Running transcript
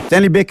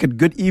Stanley Becket,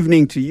 good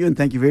evening to you, and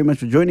thank you very much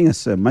for joining us,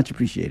 sir. Much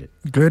appreciated.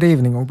 Good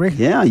evening, Aubrey.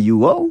 Yeah, you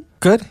well?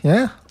 Good,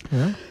 yeah.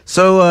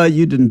 So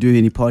you didn't do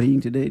any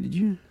partying today, did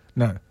you?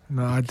 No,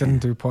 I didn't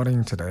do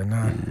partying today.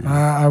 No,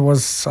 I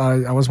was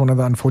one of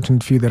the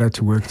unfortunate few that had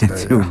to work today.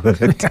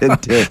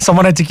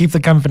 Someone had to keep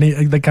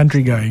the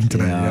country going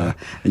today. Yeah.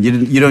 And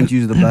you don't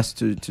use the bus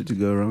to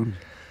go around?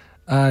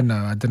 No,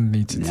 I didn't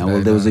need to. Yeah,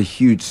 well, there was a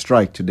huge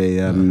strike today.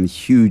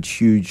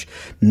 Huge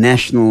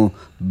national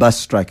bus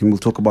strike, and we'll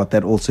talk about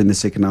that also in the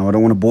second hour. I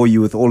don't want to bore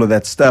you with all of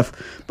that stuff.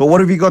 But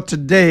what have you got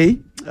today,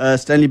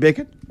 Stanley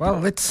Becket? Well,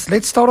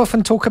 let's start off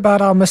and talk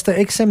about our Mr.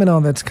 X seminar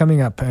that's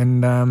coming up,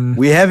 and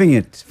we're having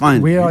it.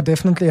 Fine, we are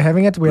definitely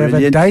having it. We have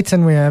a date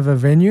and we have a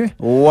venue.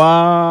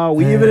 Wow,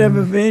 we even have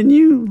a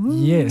venue.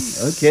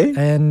 Yes. Okay.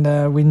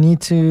 And we need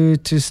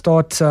to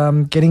start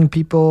getting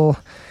people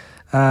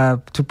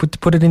to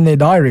put it in their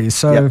diaries.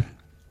 So,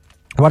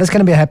 what is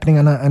going to be happening?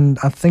 And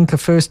I think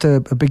first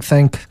a big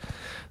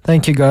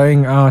thank you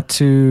going out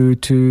to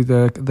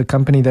the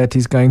company that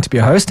is going to be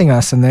hosting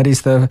us, and that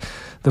is the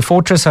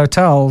Fortress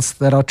Hotels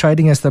that are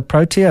trading as the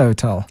Protea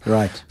Hotel.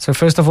 Right. So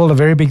first of all, a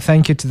very big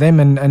thank you to them,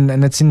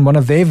 and it's in one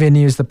of their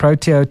venues, the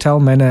Protea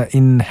Hotel Manor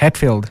in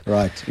Hatfield.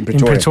 Right, in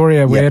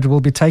Pretoria, where it will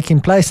be taking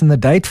place, and the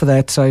date for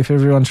that, so if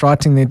everyone's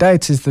writing their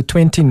dates, is the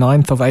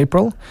 29th of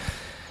April.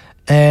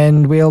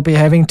 And we'll be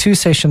having 2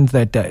 sessions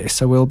that day.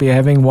 So we'll be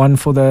having one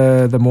for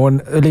the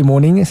early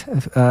morning.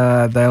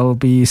 They'll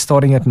be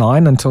starting at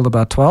 9 until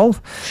about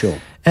 12. Sure.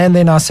 And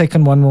then our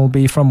second one will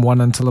be from 1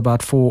 until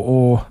about 4,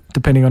 or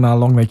depending on how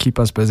long they keep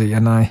us busy.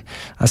 And I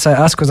say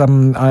us because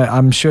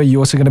I'm sure you're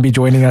also going to be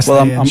joining us.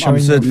 Well, there I'm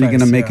certainly going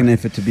to make an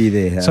effort to be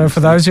there. So for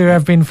those who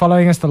have been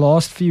following us the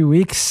last few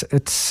weeks,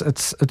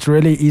 it's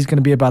really is going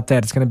to be about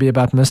that. It's going to be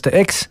about Mr.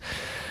 X.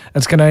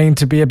 It's going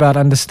to be about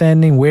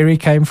understanding where he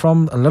came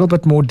from, a little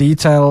bit more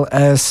detail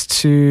as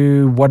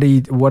to what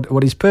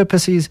his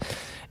purpose is,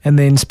 and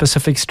then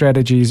specific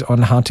strategies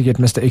on how to get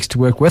Mr. X to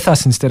work with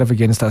us instead of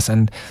against us.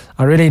 And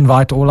I really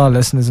invite all our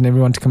listeners and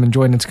everyone to come and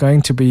join. It's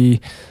going to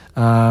be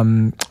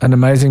an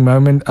amazing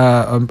moment,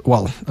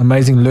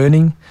 amazing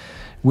learning.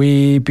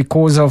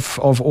 Because of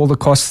all the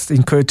costs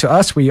incurred to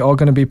us, we are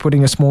going to be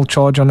putting a small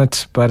charge on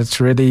it, but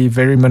it's really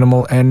very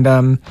minimal.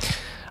 And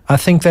I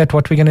think that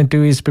what we're going to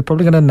do is we're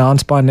probably going to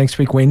announce by next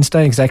week,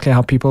 Wednesday, exactly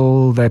how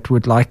people that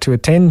would like to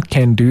attend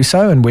can do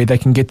so and where they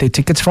can get their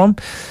tickets from.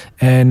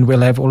 And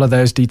we'll have all of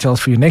those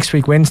details for you next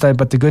week, Wednesday.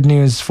 But the good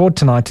news for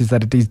tonight is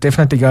that it is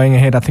definitely going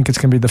ahead. I think it's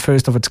going to be the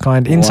first of its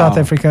kind in South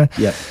Africa.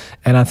 Yep.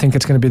 And I think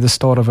it's going to be the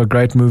start of a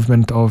great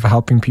movement of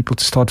helping people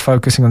to start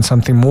focusing on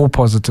something more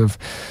positive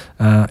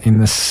in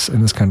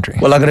this country.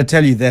 Well, I got to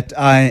tell you that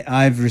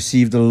I've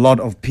received a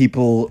lot of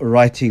people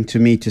writing to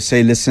me to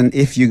say, listen,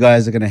 if you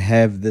guys are going to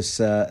have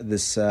this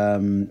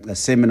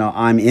seminar,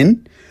 I'm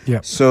in. Yeah.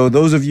 So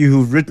those of you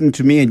who've written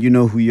to me and you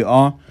know who you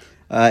are,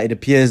 it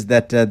appears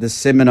that the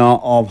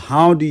seminar of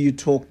how do you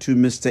talk to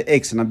Mr.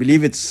 X, and I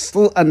believe it's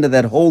still under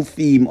that whole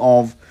theme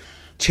of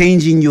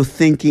changing your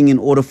thinking in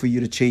order for you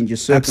to change your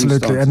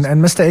circumstances. Absolutely.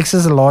 And Mr. X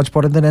is a large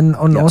part of that. And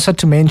also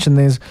to mention,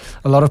 there's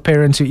a lot of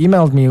parents who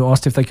emailed me who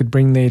asked if they could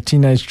bring their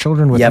teenage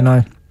children with. Yep. And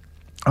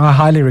I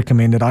highly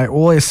recommend it. I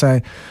always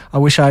say, I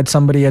wish I had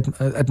somebody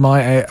at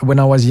my age, when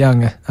I was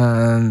young,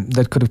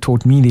 that could have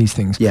taught me these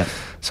things. Yeah.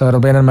 So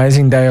it'll be an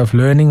amazing day of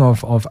learning,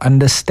 of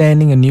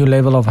understanding a new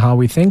level of how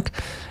we think.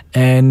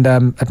 And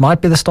it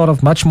might be the start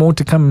of much more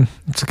to come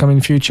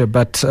in future,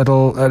 but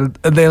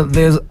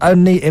there's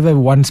only ever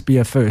once be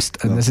a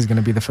first, and this is going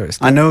to be the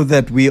first. I know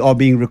that we are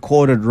being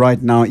recorded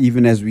right now,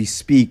 even as we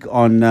speak,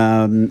 on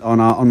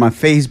my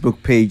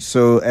Facebook page.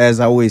 So as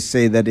I always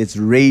say, that it's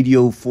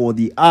radio for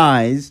the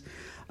eyes.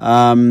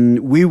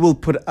 We will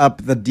put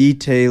up the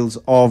details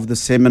of the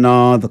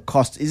seminar, the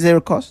cost. Is there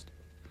a cost?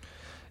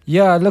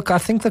 Yeah, look, I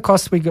think the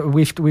cost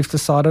we've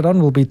decided on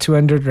will be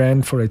 200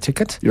 Rand for a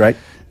ticket. Right.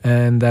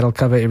 And that'll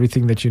cover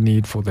everything that you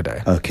need for the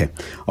day. Okay.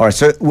 All right.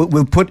 So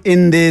we'll put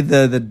in there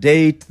the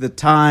date, the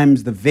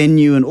times, the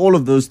venue, and all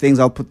of those things.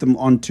 I'll put them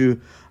onto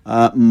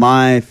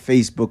my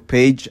Facebook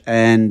page.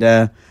 And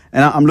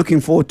I'm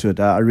looking forward to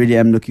it. I really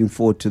am looking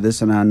forward to this.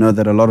 And I know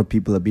that a lot of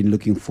people have been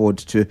looking forward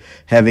to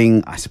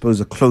having, I suppose,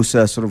 a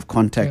closer sort of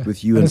contact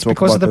with you. And it's talk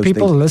because about of the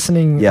people things.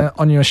 listening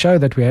on your show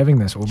that we're having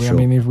this. Sure. I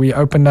mean, if we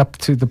opened up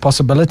to the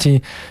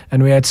possibility,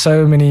 and we had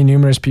so many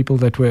numerous people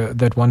that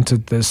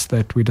wanted this,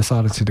 that we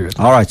decided to do it.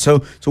 All right.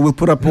 So we'll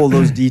put up all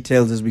those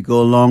details as we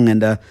go along.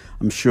 And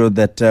I'm sure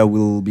that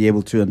we'll be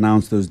able to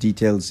announce those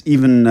details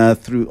even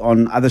through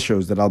on other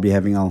shows that I'll be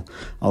having.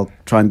 I'll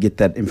try and get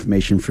that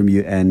information from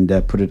you and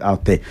put it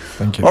out there.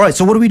 Thank you. All right,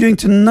 so what are we doing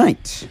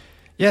tonight?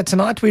 Yeah,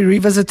 tonight we're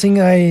revisiting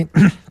a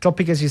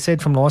topic, as you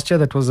said, from last year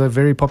that was a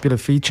very popular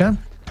feature.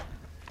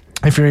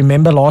 If you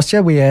remember, last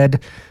year we had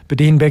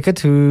Berdine Becket,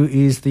 who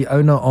is the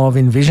owner of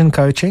Invision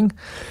Coaching,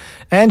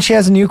 and she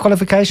has a new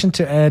qualification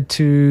to add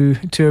to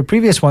her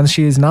previous one.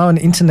 She is now an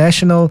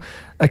international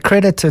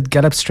accredited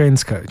Gallup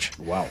Strengths coach.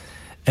 Wow.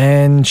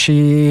 And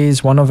she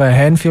is one of a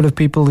handful of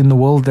people in the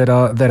world that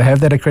have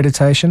that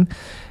accreditation.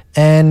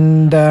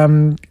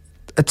 And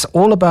it's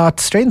all about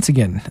strengths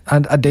again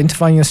and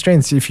identifying your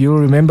strengths. If you'll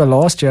remember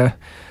last year,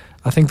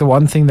 I think the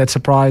one thing that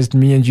surprised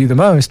me and you the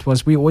most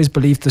was we always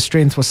believed the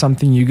strength was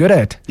something you're good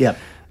at. Yeah.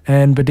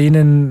 And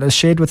Berdine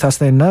shared with us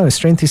then, no,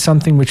 strength is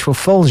something which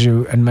fulfills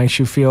you and makes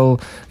you feel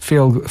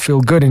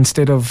good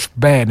instead of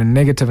bad and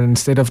negative, and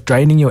instead of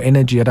draining your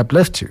energy, it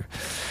uplifts you.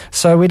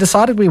 So we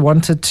decided we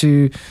wanted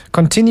to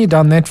continue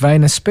down that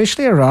vein,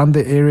 especially around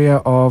the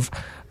area of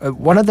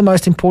one of the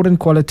most important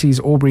qualities,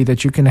 Aubrey,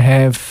 that you can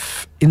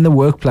have in the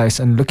workplace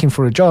and looking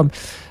for a job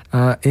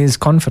is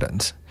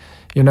confidence.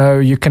 You know,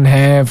 you can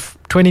have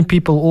 20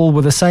 people all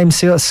with the same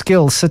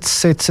skill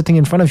sitting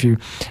in front of you,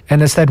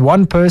 and it's that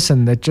one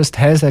person that just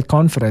has that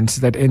confidence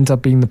that ends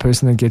up being the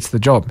person that gets the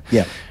job.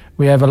 Yeah.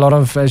 We have a lot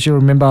of, as you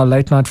remember, our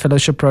late night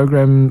fellowship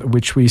program,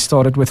 which we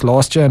started with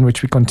last year and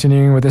which we're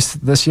continuing with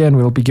this year, and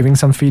we'll be giving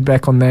some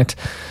feedback on that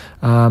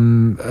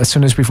as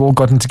soon as we've all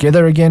gotten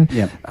together again.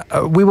 Yeah.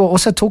 We were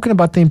also talking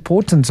about the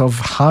importance of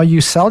how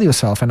you sell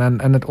yourself,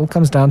 and it all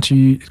comes down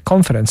to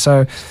confidence.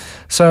 So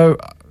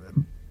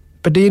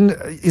Berdine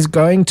is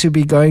going to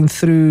be going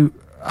through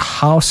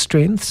how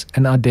strengths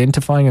and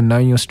identifying and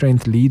knowing your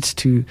strength leads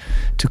to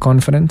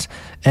confidence,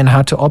 and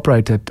how to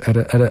operate it at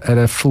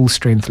a full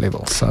strength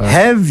level. So,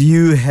 have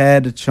you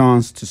had a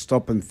chance to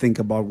stop and think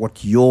about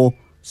what your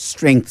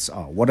strengths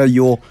are? What are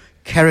your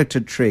character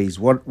traits?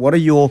 What are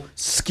your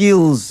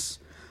skills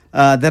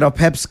that are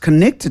perhaps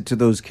connected to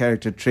those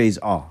character traits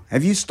are?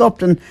 Have you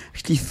stopped and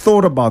actually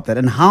thought about that,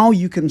 and how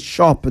you can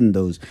sharpen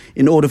those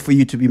in order for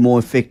you to be more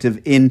effective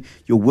in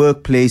your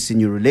workplace, in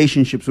your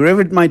relationships,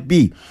 wherever it might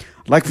be?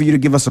 I'd like for you to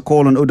give us a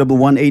call on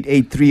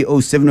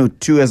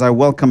 011-883-0702 as I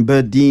welcome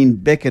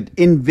Berdine Becket,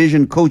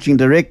 Invision Coaching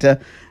Director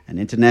and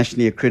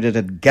internationally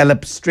accredited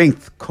Gallup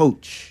Strength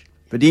Coach.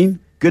 Berdine,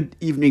 good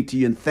evening to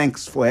you, and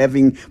thanks for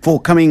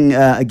coming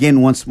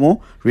again once more.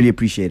 Really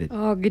appreciate it.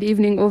 Oh, good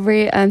evening,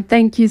 Aubrey, and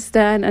thank you,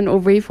 Stan and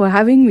Aubrey, for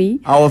having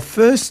me. Our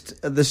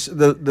first,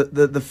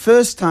 the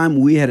first time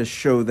we had a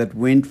show that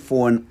went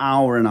for an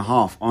hour and a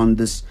half on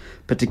this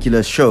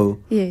particular show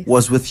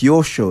was with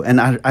your show,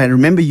 and I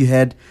remember you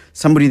had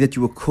somebody that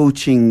you were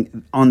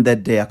coaching on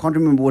that day. I can't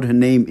remember what her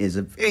name is.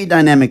 A very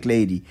dynamic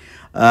lady.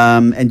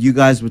 And you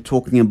guys were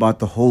talking about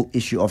the whole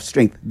issue of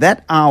strength.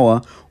 That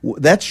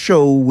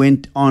show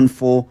went on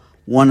for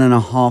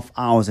 1.5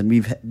 hours, and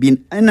we've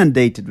been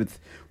inundated with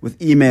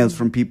emails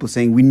from people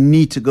saying we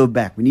need to go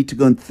back. We need to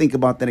go and think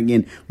about that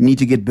again. We need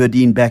to get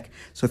Berdine back.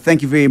 So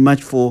thank you very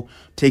much for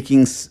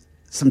taking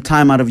some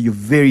time out of your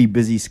very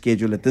busy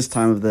schedule at this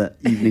time of the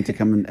evening to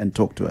come and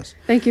talk to us.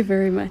 Thank you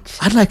very much.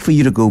 I'd like for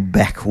you to go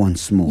back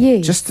once more,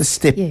 just a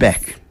step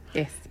back.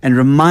 Yes. And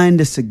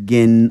remind us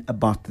again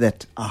about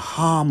that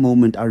aha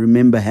moment I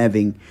remember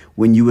having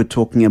when you were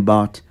talking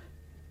about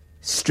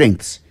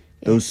strengths.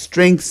 Those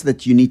strengths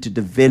that you need to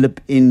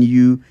develop in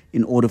you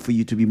in order for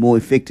you to be more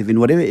effective in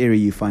whatever area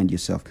you find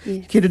yourself.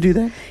 Yes. Care to do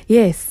that?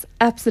 Yes,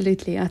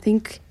 absolutely. I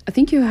think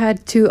you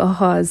had 2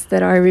 ahas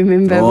that I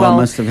remember well. I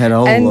must have had a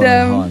whole lot of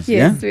ahas.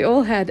 Yes, we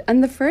all had.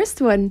 And the first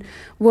one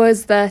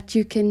was that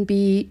you can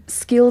be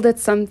skilled at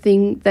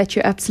something that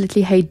you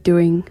absolutely hate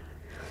doing.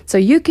 So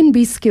you can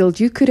be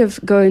skilled. You could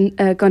have gone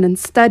and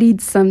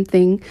studied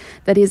something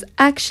that is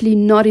actually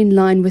not in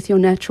line with your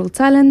natural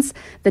talents,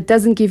 that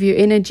doesn't give you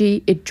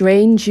energy, it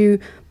drains you,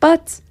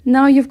 but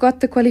now you've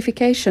got the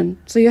qualification,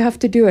 so you have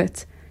to do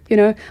it. You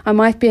know, I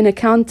might be an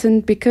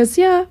accountant because,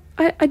 I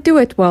do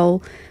it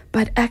well,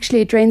 but actually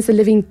it drains the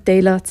living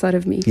daylights out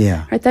of me.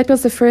 Yeah. Right, that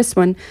was the first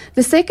one.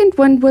 The second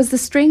one was the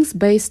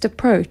strengths-based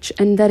approach,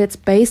 and that it's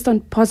based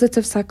on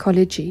positive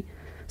psychology.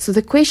 So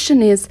the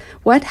question is,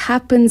 what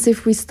happens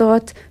if we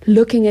start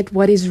looking at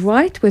what is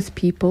right with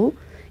people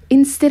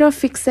instead of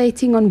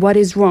fixating on what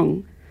is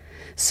wrong?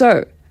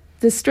 So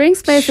the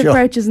strengths-based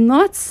approach is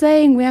not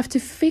saying we have to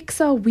fix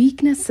our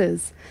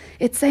weaknesses.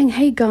 It's saying,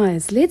 hey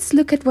guys, let's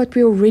look at what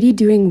we're already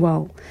doing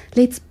well.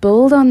 Let's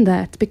build on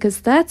that,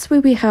 because that's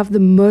where we have the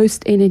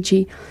most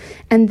energy.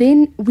 And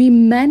then we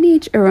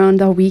manage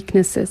around our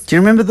weaknesses. Do you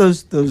remember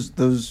those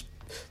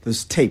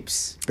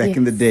tapes back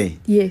in the day?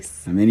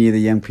 Yes. And many of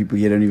the young people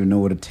here don't even know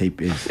what a tape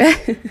is.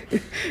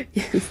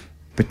 Yes.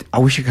 But I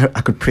wish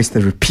I could press the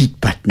repeat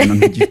button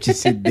on what you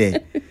just said there.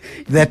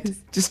 That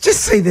just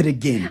say that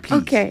again,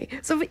 please. Okay.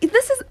 So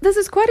this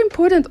is quite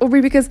important,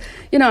 Aubrey, because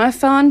I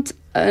found,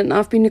 and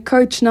I've been a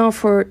coach now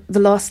for the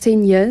last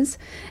 10 years,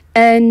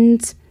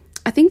 and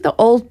I think the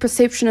old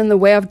perception and the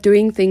way of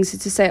doing things is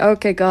to say,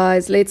 okay,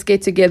 guys, let's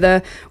get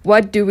together.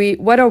 What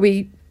are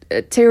we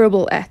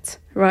terrible at?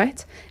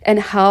 Right? And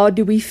how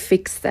do we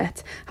fix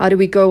that? How do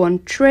we go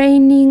on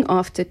training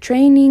after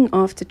training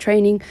after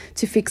training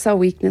to fix our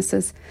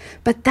weaknesses?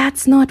 But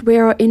that's not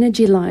where our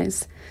energy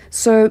lies.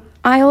 So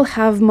I'll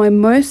have my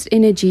most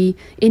energy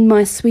in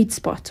my sweet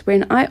spot.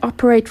 When I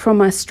operate from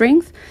my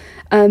strength,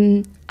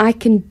 I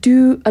can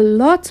do a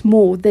lot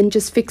more than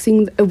just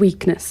fixing a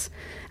weakness.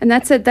 And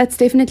that's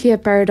definitely a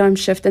paradigm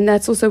shift. And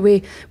that's also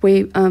where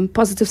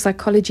positive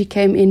psychology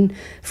came in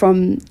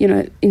from,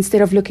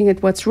 instead of looking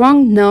at what's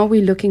wrong, now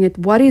we're looking at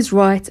what is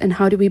right and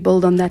how do we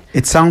build on that.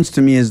 It sounds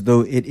to me as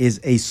though it is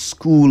a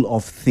school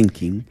of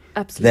thinking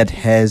Absolutely. that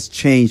has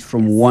changed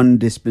from one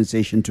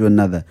dispensation to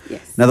another.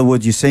 Yes. In other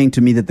words, you're saying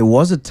to me that there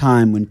was a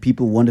time when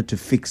people wanted to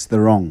fix the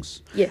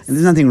wrongs. Yes. And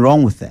there's nothing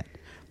wrong with that.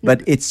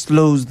 But it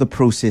slows the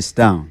process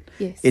down.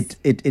 Yes.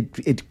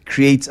 It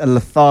creates a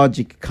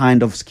lethargic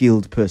kind of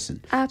skilled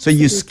person. So Absolutely.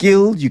 you're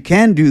skilled, you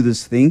can do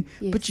this thing,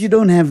 Yes. but you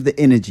don't have the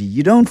energy.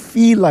 You don't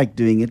feel like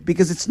doing it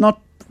because it's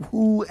not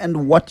who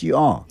and what you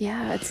are.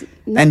 Yeah. It's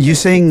And you're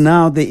saying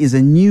now there is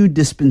a new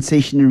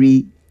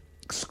dispensationary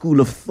school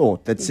of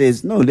thought that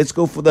says, no, let's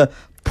go for the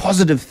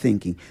positive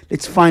thinking.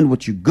 Let's find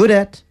what you're good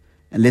at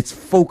and let's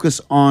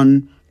focus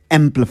on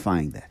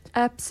amplifying that.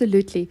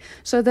 Absolutely.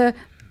 So the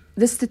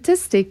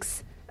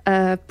statistics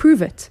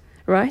prove it,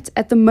 right?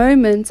 At the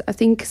moment, I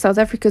think South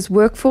Africa's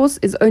workforce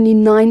is only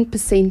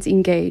 9%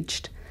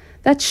 engaged.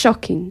 That's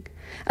shocking.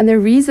 And the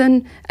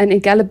reason,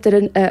 and Gallup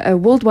did a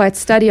worldwide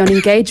study on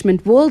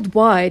engagement,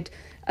 worldwide,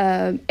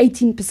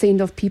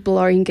 18% of people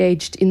are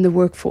engaged in the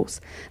workforce.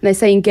 And they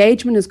say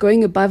engagement is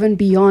going above and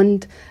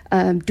beyond,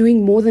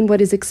 doing more than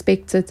what is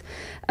expected.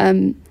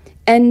 And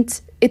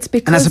it's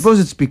because... And I suppose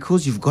it's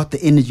because you've got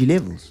the energy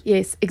levels.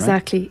 Yes,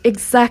 exactly. Right?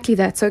 Exactly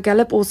that. So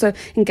Gallup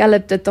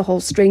did the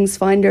whole strengths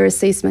finder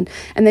assessment.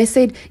 And they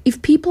said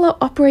if people are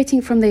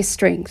operating from their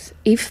strengths,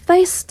 if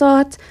they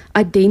start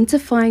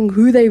identifying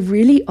who they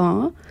really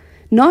are,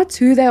 not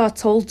who they are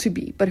told to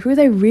be, but who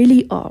they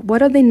really are,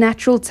 what are their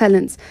natural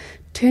talents,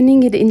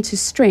 turning it into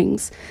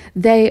strengths,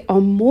 they are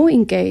more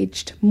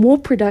engaged, more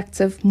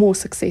productive, more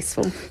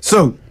successful.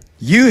 So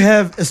you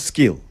have a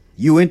skill.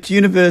 You went to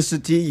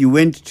university, you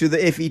went to the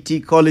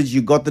FET college,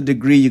 you got the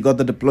degree, you got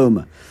the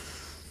diploma.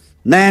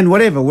 Man,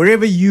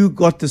 wherever you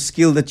got the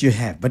skill that you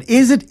have. But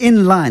is it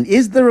in line?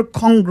 Is there a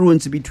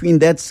congruence between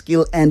that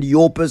skill and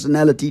your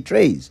personality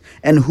traits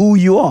and who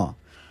you are?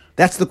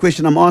 That's the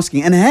question I'm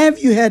asking. And have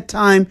you had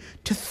time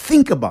to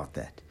think about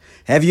that?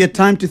 Have you had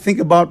time to think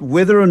about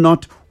whether or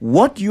not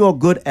what you are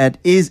good at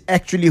is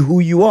actually who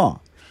you are?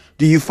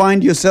 Do you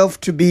find yourself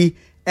to be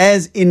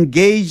as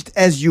engaged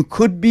as you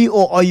could be,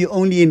 or are you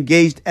only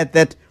engaged at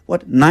that,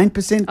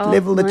 9%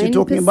 level that 9%. You're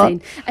talking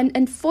about?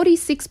 And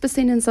 46%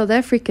 in South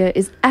Africa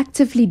is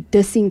actively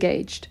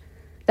disengaged.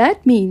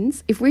 That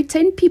means if we're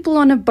 10 people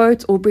on a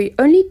boat, Aubrey,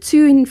 only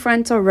 2 in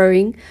front are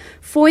rowing,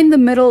 4 in the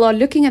middle are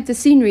looking at the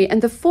scenery,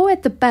 and the 4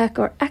 at the back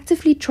are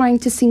actively trying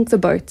to sink the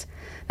boat.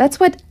 That's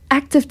what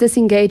active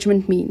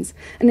disengagement means.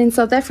 And in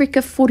South Africa,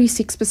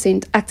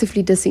 46%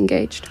 actively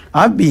disengaged.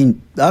 I've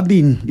been,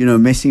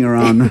 messing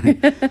around.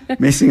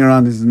 Messing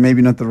around is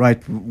maybe not the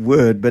right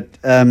word, but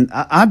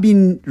I've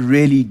been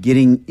really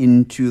getting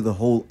into the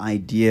whole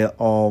idea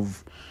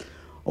of,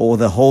 or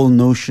the whole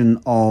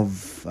notion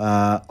of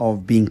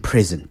being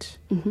present,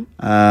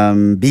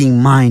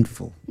 being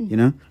mindful,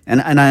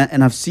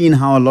 and I've seen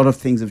how a lot of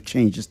things have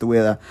changed, just the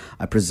way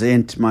I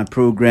present my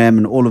program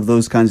and all of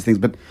those kinds of things.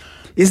 But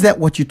is that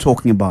what you're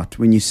talking about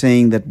when you're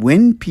saying that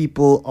when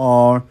people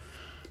are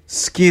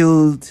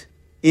skilled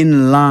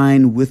in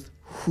line with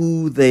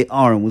who they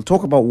are, and we'll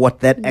talk about what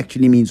that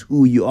actually means,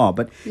 who you are,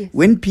 but yes.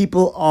 When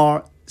people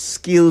are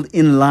skilled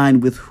in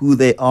line with who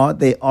they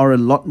are a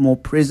lot more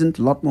present,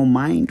 a lot more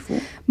mindful.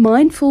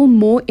 Mindful,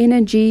 more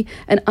energy,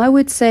 and I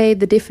would say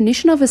the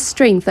definition of a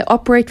strength, they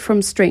operate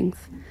from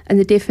strength, and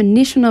the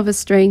definition of a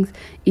strength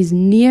is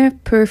near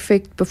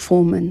perfect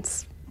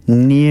performance.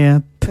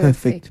 Near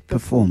perfect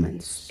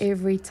performance.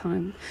 Every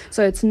time.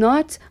 So it's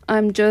not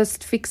I'm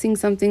just fixing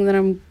something that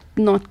I'm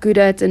not good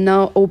at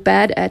or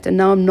bad at, and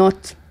now I'm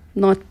not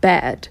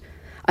bad.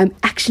 I'm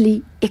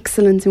actually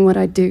excellent in what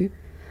I do.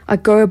 I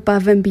go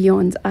above and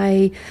beyond.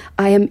 I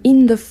am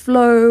in the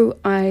flow.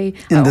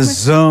 In the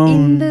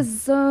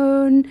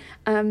zone.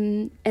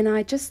 And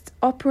I just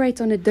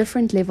operate on a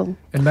different level.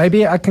 And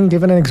maybe I can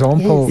give an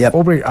example. Yes. Yep.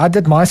 Aubrey, I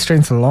did my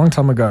strengths a long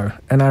time ago,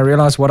 and I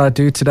realized what I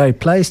do today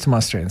plays to my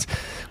strengths.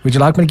 Would you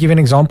like me to give you an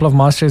example of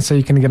my strengths so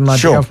you can get an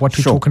idea of what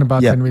we're talking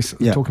about when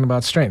we're talking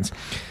about strengths?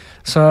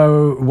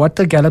 So what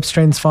the Gallup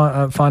Strengths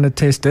Finder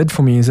test did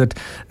for me is it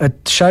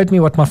showed me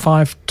what my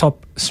 5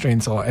 top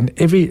strengths are. And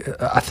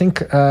I think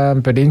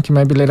Berdine can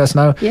maybe let us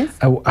know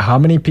how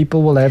many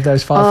people will have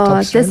those 5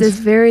 top strengths.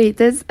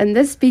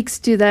 This speaks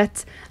to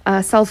that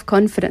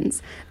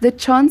self-confidence. The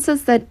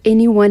chances that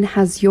anyone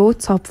has your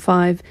top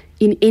 5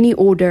 in any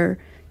order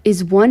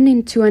is 1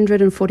 in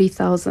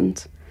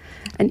 240,000.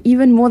 And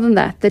even more than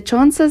that, the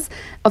chances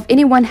of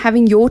anyone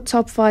having your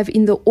top 5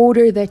 in the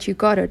order that you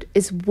got it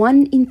is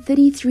 1 in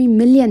 33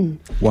 million.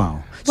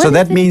 Wow. So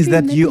that means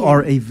that you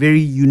are a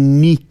very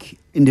unique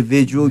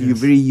individual. Yes. You're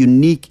very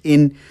unique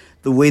in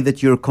the way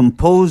that you're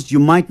composed. You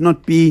might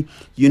not be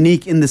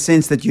unique in the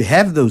sense that you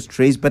have those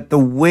traits, but the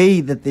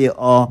way that they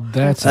are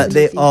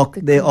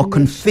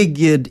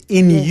configured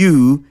in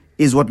you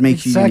is what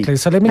makes you unique. Exactly.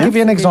 So let me give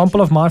you an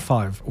example of my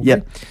 5. Okay?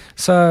 Yeah.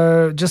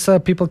 So just so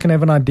people can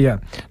have an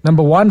idea.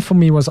 Number 1 for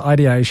me was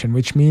ideation,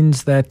 which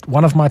means that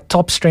one of my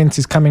top strengths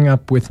is coming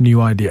up with new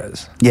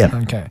ideas. Yeah.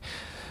 Okay.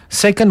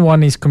 Second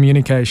one is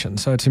communication.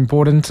 So it's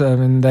important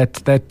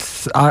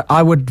that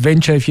I would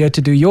venture, if you had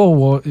to do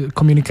your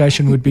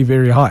communication would be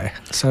very high.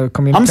 So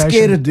communication. I'm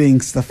scared of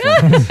doing stuff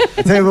like this.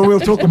 We'll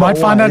talk about You might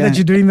find why, out that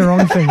you're doing the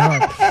wrong thing.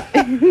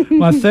 Right?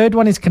 My third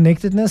one is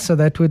connectedness. So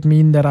that would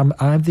mean that I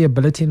have the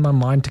ability in my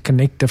mind to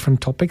connect different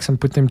topics and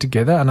put them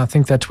together. And I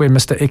think that's where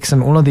Mr. X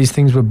and all of these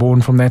things were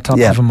born from that type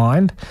of a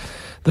mind.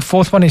 The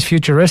fourth one is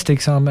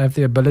futuristic. So I have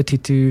the ability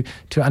to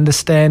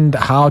understand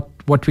how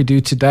what we do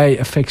today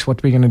affects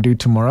what we're going to do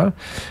tomorrow.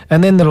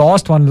 And then the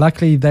last one,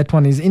 luckily that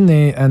one is in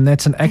there, and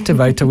that's an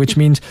activator, which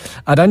means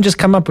I don't just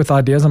come up with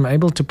ideas, I'm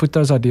able to put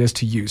those ideas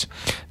to use.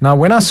 Now,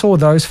 when I saw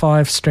those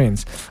 5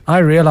 strengths, I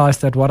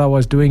realized that what I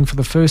was doing for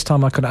the first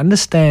time, I could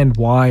understand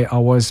why I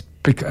was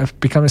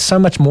becoming so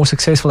much more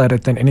successful at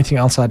it than anything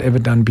else I'd ever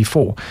done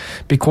before,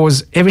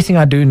 because everything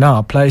I do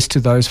now plays to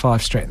those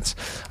 5 strengths.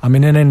 I'm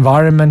in an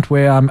environment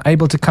where I'm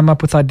able to come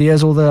up with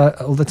ideas all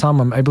the time.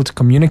 I'm able to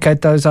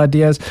communicate those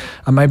ideas.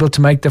 I'm able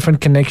to make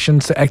different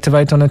connections to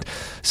activate on it.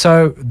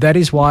 So that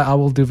is why I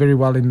will do very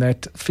well in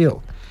that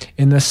field.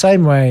 In the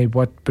same way,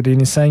 what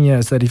Berdine is saying here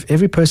is that if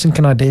every person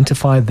can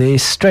identify their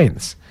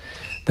strengths,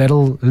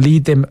 that'll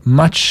lead them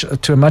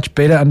to a much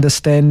better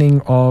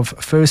understanding of,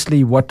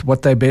 firstly,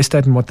 what they're best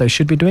at and what they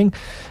should be doing.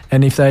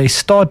 And if they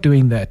start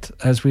doing that,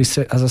 as I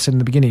said in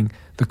the beginning,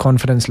 the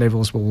confidence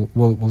levels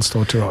will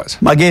start to rise.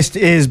 My guest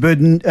is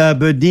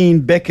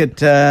Berdine Becket,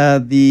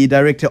 the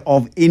director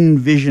of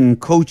Invision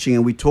Coaching,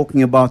 and we're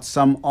talking about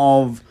some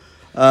of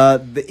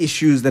the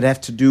issues that have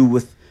to do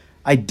with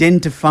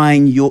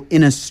identifying your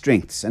inner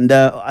strengths. And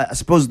I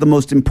suppose the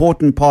most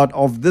important part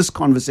of this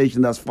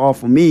conversation thus far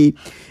for me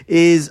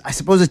is, I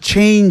suppose, a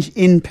change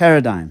in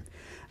paradigm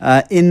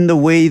in the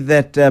way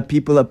that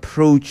people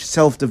approach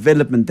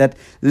self-development, that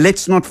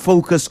let's not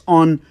focus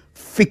on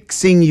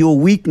fixing your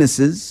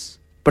weaknesses,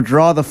 but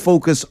rather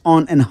focus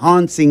on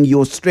enhancing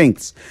your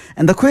strengths.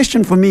 And the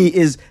question for me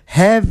is,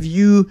 have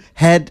you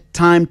had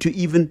time to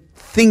even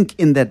think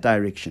in that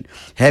direction?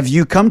 Have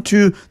you come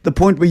to the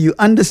point where you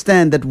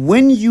understand that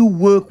when you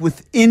work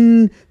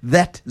within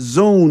that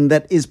zone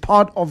that is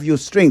part of your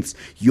strengths,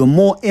 you're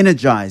more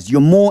energized,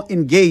 you're more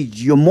engaged,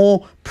 you're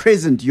more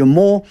present, you're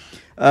more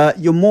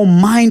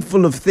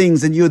mindful of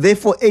things, and you're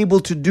therefore able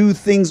to do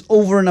things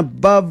over and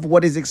above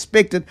what is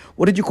expected?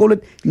 What did you call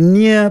it?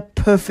 Near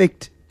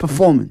perfect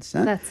performance.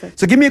 Huh? That's it.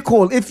 So give me a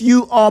call if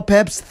you are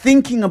perhaps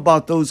thinking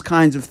about those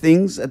kinds of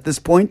things at this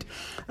point.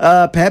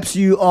 Perhaps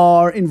you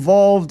are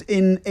involved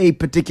in a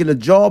particular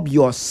job,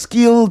 you are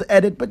skilled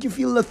at it, but you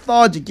feel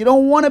lethargic, you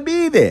don't want to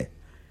be there.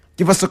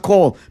 Give us a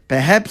call.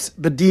 Perhaps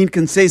Berdine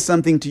can say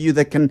something to you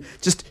that can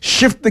just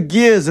shift the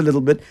gears a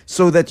little bit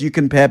so that you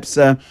can perhaps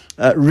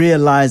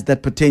realize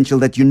that potential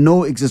that you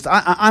know exists.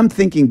 I'm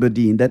thinking,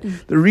 Berdine, that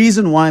the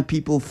reason why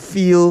people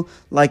feel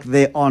like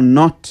they are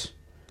not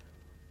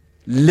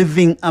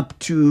living up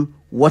to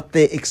what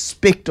they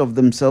expect of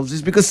themselves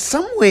is because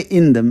somewhere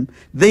in them,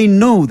 they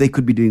know they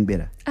could be doing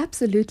better.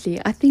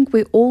 Absolutely. I think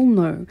we all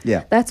know.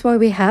 Yeah. That's why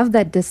we have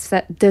that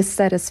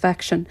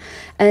dissatisfaction.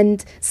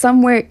 And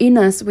somewhere in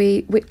us,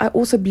 I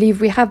also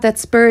believe we have that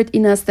spirit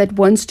in us that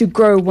wants to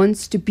grow,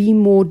 wants to be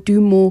more, do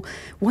more,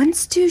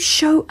 wants to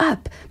show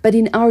up, but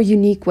in our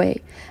unique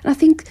way. And I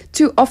think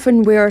too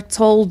often we are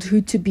told who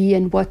to be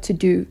and what to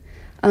do.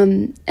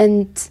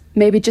 And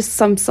maybe just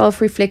some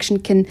self-reflection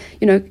can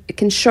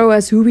show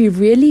us who we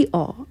really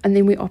are, and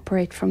then we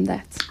operate from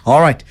that. All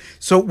right.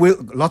 So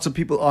lots of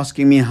people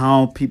asking me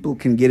how people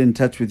can get in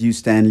touch with you,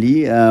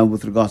 Stanley,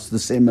 with regards to the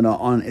seminar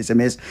on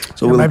SMS.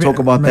 So we'll talk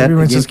about that. Maybe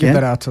we'll just again.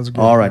 get that out. As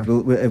All right.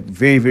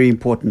 Very, very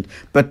important.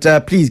 But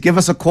please give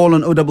us a call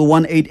on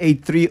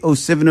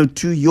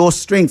 011-883-0702. Your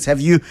strengths.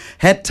 Have you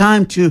had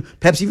time to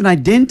perhaps even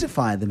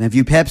identify them? Have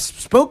you perhaps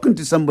spoken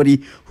to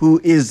somebody who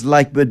is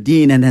like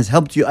Berdine and has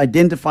helped you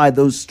identify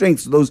those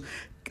strengths, those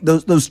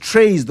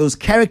traits, those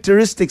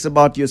characteristics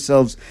about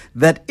yourselves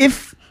that,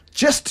 if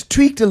just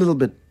tweaked a little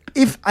bit,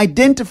 if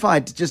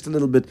identified just a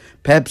little bit,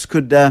 perhaps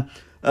could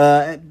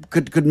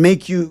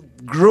make you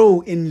grow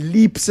in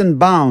leaps and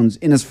bounds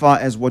in as far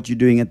as what you're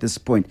doing at this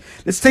point.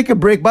 Let's take a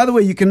break. By the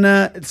way, you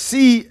can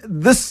see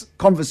this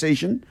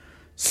conversation,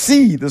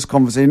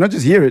 not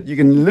just hear it. You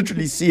can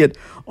literally see it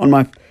on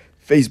my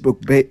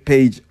Facebook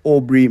page,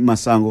 Aubrey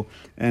Masango.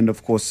 And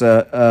of course,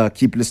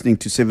 keep listening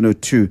to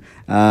 702.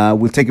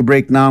 We'll take a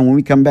break now. When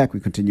we come back, we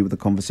continue with the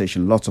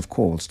conversation. Lots of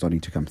calls starting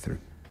to come through.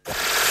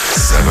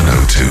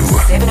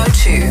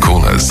 702.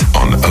 Call us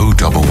on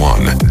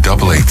 011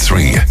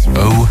 883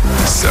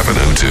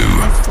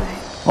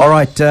 0702. All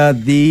right.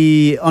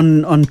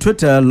 On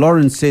Twitter,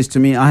 Lawrence says to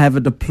me, I have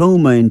a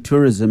diploma in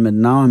tourism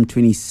and now I'm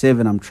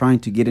 27. I'm trying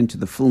to get into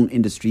the film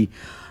industry.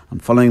 I'm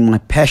following my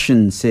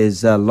passion,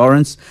 says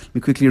Lawrence. Let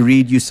me quickly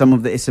read you some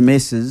of the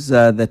SMSs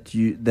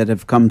that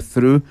have come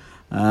through.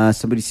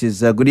 Somebody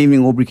says, good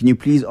evening, Aubrey. Can you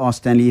please ask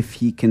Stanley if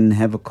he can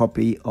have a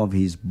copy of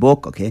his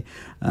book? Okay.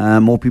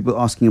 More people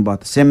asking about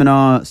the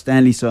seminar,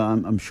 Stanley, so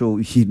I'm sure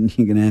you're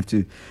going to have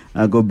to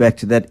go back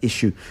to that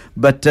issue.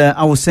 But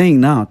I was saying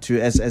now,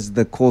 as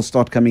the calls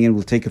start coming in,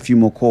 we'll take a few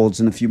more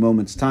calls in a few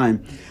moments'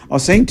 time. I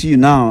was saying to you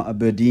now,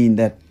 Berdine,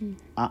 that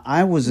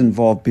I was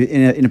involved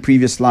in a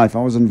previous life.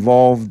 I was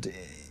involved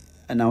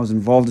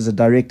as a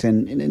director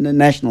in a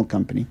national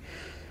company.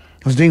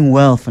 I was doing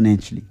well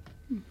financially.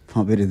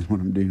 Far better than what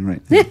I'm doing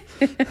right now.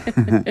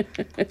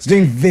 It's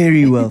doing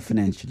very well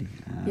financially,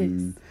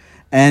 Yes.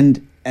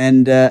 and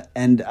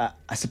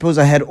I suppose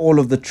I had all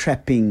of the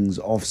trappings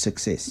of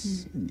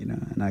success,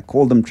 and I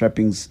call them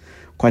trappings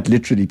quite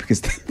literally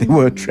because they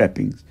were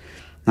trappings.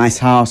 Nice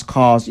house,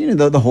 cars,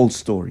 the whole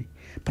story.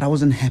 But I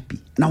wasn't happy,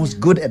 and I was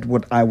good at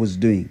what I was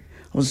doing.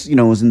 I was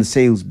in the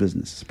sales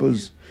business. I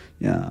suppose,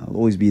 I'll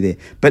always be there.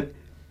 But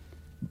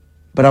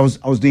I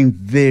was doing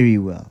very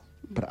well,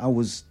 but I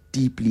was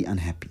deeply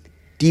unhappy.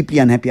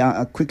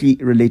 I'll quickly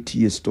relate to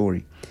your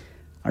story.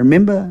 I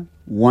remember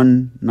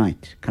one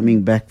night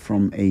coming back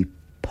from a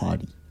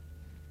party,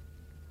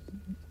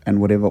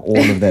 and whatever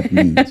all of that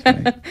means,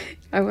 right?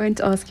 I won't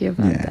ask you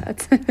about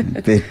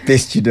that.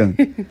 Best you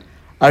don't.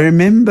 I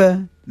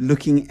remember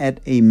looking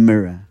at a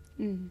mirror,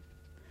 and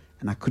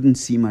I couldn't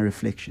see my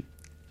reflection.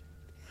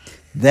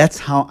 That's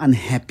how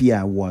unhappy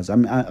I was. I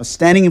was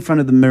standing in front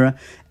of the mirror,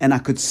 and I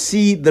could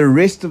see the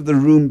rest of the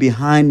room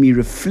behind me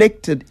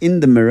reflected in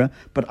the mirror,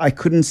 but I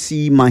couldn't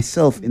see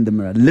myself in the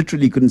mirror.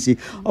 Literally couldn't see.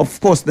 Of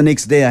course, the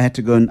next day I had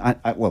to go and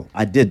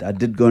I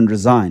did go and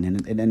resign,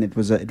 and it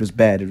was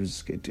bad.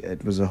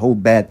 It was a whole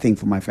bad thing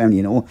for my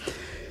family,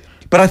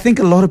 But I think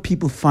a lot of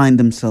people find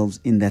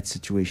themselves in that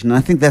situation. And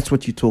I think that's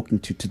what you're talking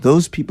to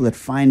those people that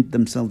find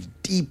themselves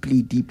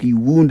deeply, deeply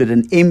wounded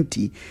and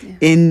empty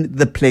in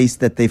the place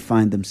that they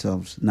find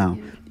themselves now.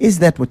 Yeah. Is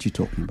that what you're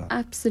talking about?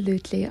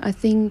 Absolutely. I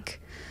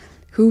think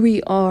who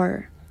we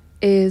are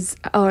is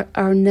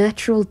our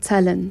natural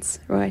talents,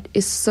 right,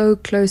 is so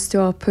close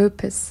to our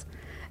purpose.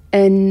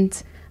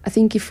 And I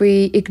think if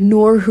we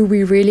ignore who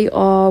we really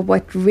are,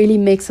 what really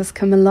makes us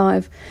come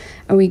alive,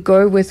 and we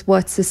go with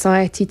what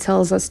society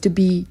tells us to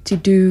be, to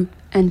do,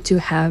 and to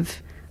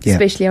have,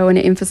 especially I want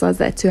to emphasize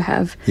that, to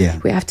have. Yeah.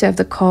 We have to have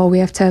the car, we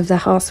have to have the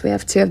house, we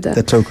have to have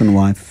the token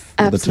wife,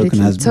 absolutely, the token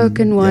husband.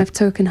 Token wife,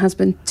 token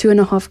husband,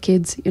 2.5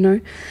 kids,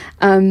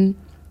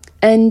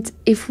 And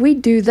if we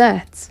do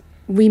that,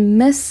 we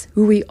miss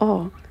who we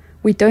are.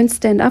 We don't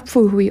stand up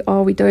for who we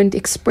are. We don't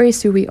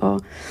express who we are.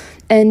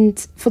 And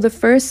for the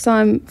first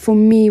time, for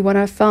me, what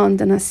I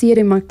found, and I see it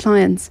in my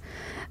clients,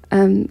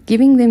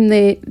 giving them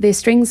their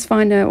strengths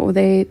finder or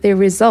their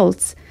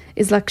results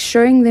is like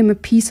showing them a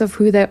piece of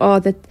who they are,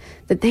 that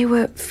they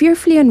were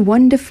fearfully and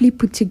wonderfully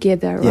put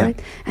together,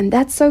 right? And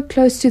that's so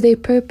close to their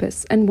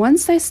purpose. And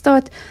once they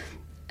start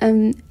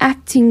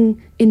acting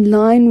in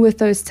line with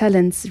those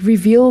talents,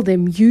 reveal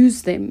them,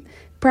 use them,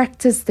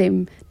 practice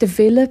them,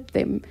 develop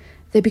them,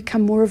 they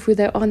become more of who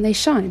they are and they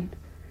shine.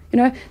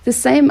 I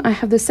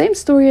have the same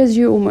story as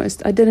you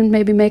almost. I didn't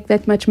maybe make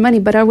that much money,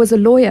 but I was a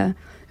lawyer,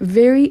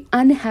 very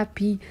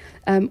unhappy,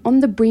 on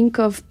the brink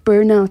of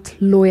burnout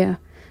lawyer,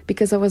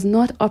 because I was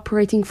not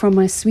operating from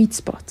my sweet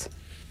spot,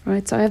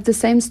 right? So I have the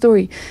same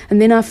story. And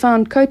then I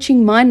found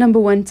coaching, my number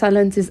one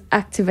talent is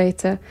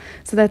activator.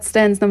 So that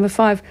stands number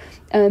 5.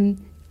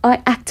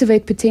 I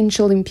activate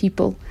potential in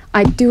people.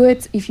 I do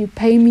it if you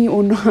pay me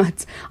or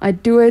not. I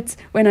do it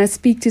when I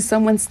speak to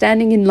someone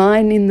standing in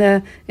line in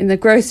the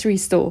grocery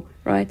store,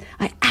 right?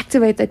 I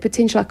activate that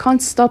potential. I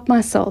can't stop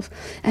myself.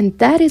 And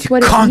that is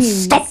what it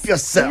means. You can't stop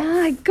yourself.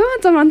 Yeah, I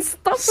can't. I'm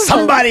unstoppable.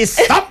 Somebody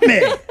stop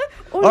me.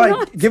 All right,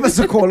 not. Give us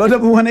a call.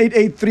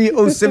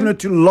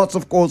 011-883-0702. Lots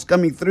of calls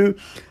coming through.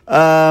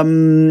 I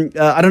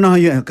don't know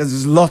how because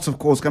there's lots of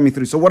calls coming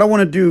through. So what I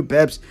want to do,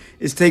 perhaps,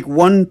 is take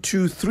 1,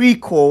 2, 3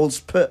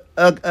 calls per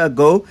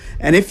go.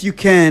 And if you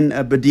can,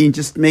 Berdine,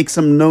 just make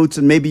some notes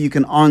and maybe you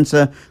can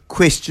answer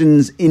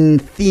questions in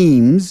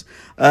themes.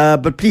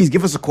 But please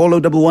give us a call.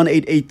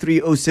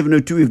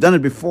 011-883-0702. We've done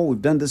it before.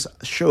 We've done this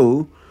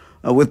show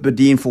with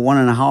Berdine for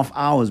 1.5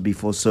 hours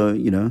before. So,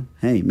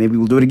 hey, maybe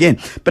we'll do it again.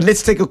 But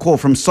let's take a call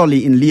from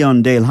Solly in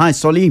Leondale. Hi,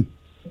 Solly.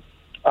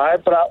 Hi,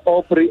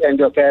 Aubrey and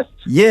your guest.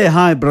 Yeah,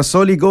 hi,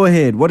 Brasoli. Go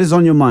ahead. What is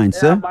on your mind,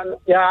 sir?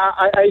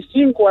 I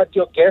think what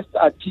your guests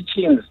are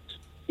teaching,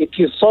 it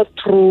is so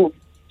true,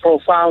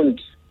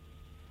 profound,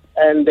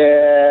 and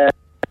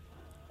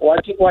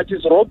what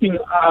is robbing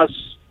us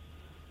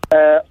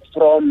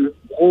from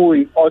who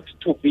we ought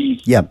to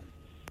be. Yeah.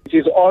 It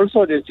is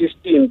also the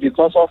system.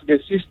 Because of the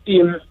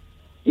system,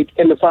 it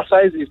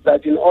emphasizes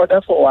that in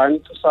order for one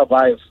to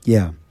survive,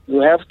 you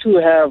have to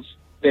have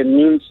the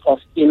means of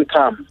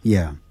income.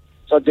 Yeah.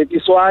 So that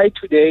is why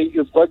today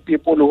you've got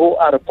people who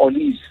are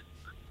police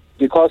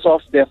because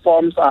of the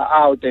forms are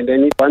out and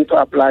then if you want to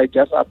apply,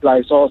 just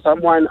apply. So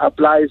someone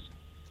applies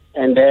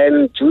and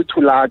then due to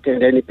luck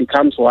and then it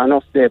becomes one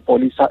of the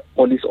police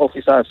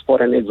officers,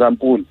 for an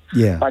example.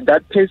 Yeah. But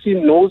that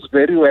person knows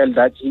very well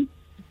that he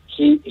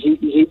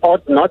he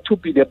ought not to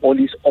be the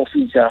police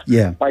officer.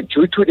 Yeah. But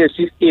due to the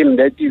system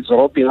that is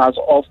robbing us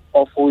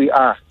of who we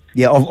are.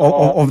 Yeah,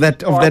 of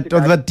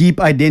that deep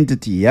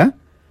identity, yeah?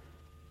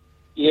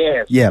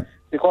 Yes. Yeah.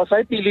 Because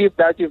I believe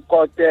that you've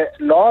got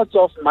lots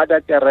of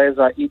Mother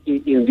Teresa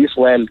in this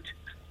world,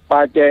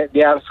 but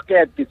they are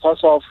scared because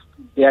of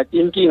they are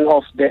thinking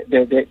of the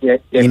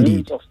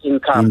means of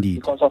income. Indeed.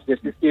 Because of the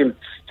system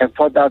have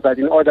taught us that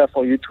in order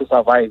for you to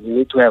survive, you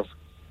need to have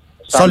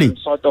some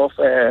sort of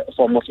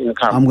form of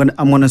income.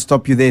 I'm gonna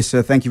stop you there,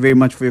 sir. Thank you very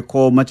much for your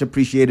call. Much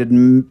appreciated.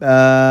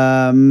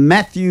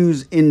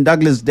 Matthews in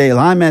Douglasdale.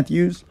 Hi,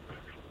 Matthews.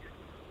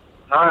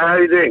 Hi, how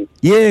are you doing?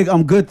 Yeah,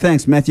 I'm good,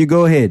 thanks, Matthew.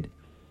 Go ahead.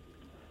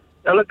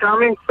 Now, look,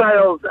 I'm in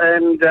sales,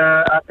 and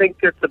I think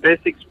it's the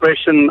best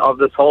expression of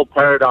this whole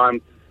paradigm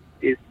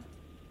is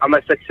I'm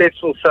a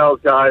successful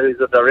sales guy who's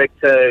a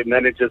director, who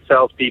manages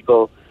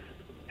salespeople,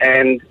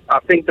 and I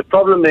think the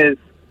problem is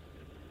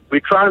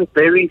we try and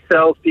bury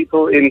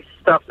salespeople in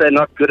stuff they're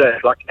not good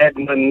at, like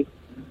admin,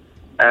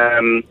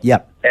 and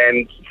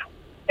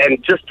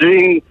just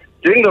doing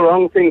the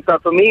wrong things. So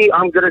for me,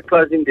 I'm good at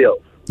closing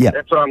deals. Yeah.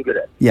 That's what I'm good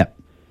at. Yeah.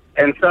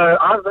 And so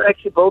I've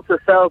actually built a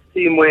sales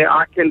team where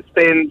I can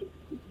spend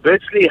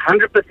virtually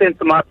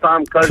 100% of my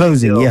time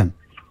closing deals. Yeah.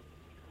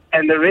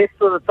 And the rest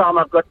of the time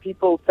I've got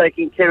people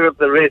taking care of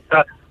the rest.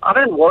 So I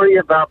don't worry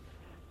about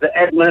the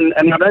admin,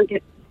 and my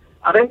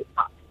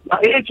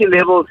energy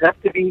levels have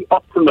to be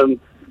optimum.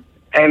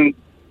 And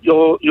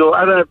your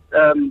other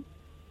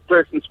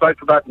person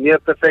spoke about near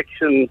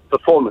perfection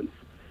performance.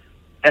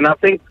 And I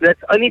think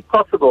that's only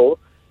possible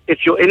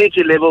if your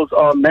energy levels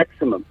are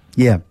maximum.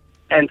 Yeah.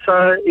 And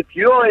so if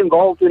you are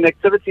involved in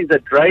activities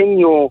that drain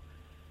your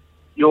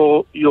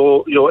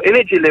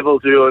energy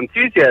levels or your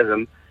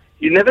enthusiasm,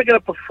 you're never going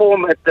to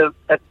perform at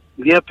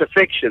near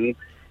perfection.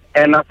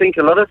 And I think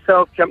a lot of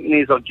sales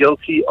companies are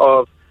guilty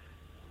of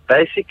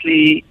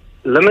basically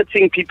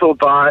limiting people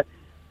by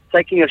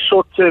taking a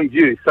short-term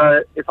view.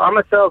 So if I'm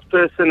a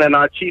salesperson and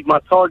I achieve my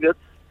targets,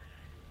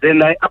 then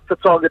they up the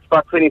targets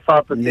by 25%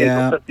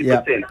 or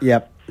 50%.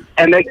 Yeah.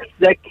 And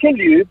they kill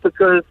you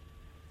because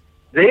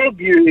their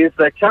view is,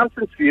 the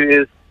accountant's view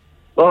is,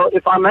 well,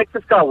 if I make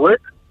this guy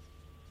work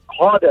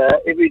harder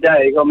every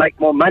day, he'll make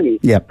more money.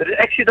 Yeah. But it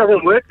actually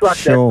doesn't work like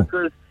that,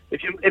 because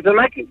if you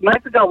make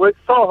the guy work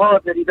so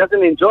hard that he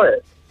doesn't enjoy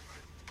it,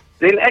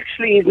 then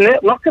actually he's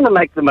not going to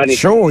make the money.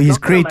 Sure, his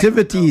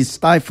creativity is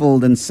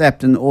stifled and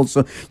sapped. And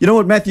also, you know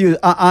what, Matthew,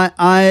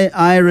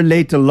 I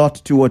relate a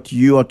lot to what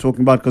you are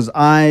talking about, because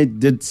I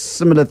did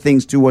similar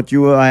things to what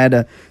you were. I had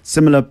a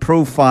similar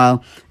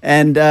profile,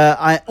 and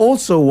I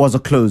also was a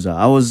closer.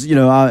 I was,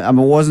 I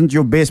wasn't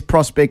your best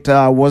prospector.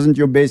 I wasn't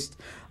your best.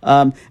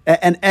 And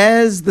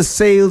as the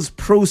sales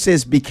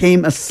process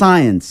became a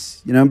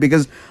science,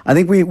 because I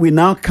think we've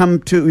now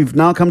come to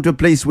a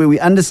place where we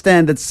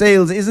understand that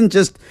sales isn't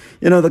just,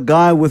 the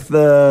guy with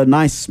the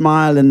nice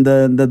smile and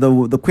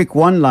the quick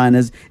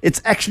one-liners. It's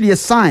actually a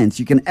science.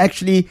 You can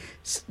actually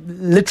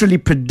literally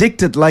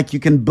predict it, like you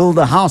can build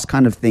a house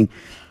kind of thing.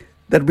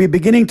 That we're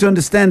beginning to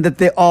understand that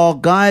there are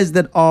guys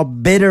that are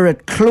better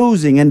at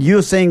closing, and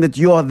you're saying that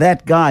you are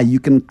that guy.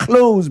 You can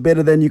close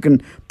better than you can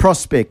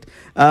prospect.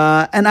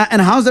 And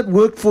how's that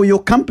worked for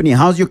your company?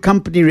 How's your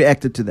company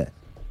reacted to that?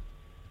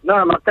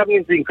 No, my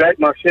company's been great.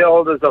 My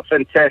shareholders are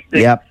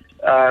fantastic. Yep.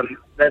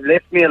 They've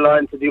left me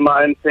alone to do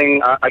my own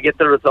thing. I get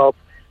the results.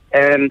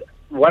 And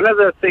one of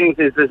the things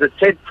is there's a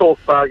TED Talk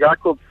by a guy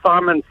called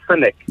Simon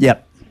Sinek.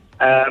 Yep.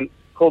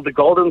 Called The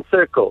Golden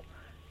Circle.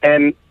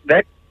 And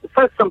that it's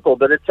so simple,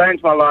 but it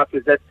changed my life,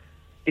 is that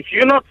if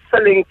you're not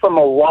selling from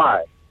a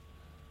why,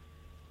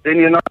 then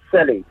you're not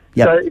selling.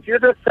 Yep. So if you're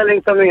just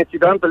selling something that you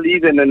don't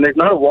believe in and there's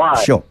no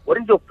why, sure. What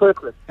is your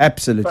purpose?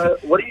 Absolutely. So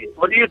what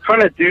are you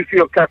trying to do for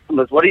your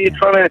customers? Where are you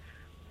trying to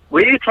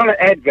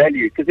add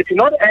value? Because if you're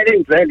not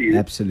adding value,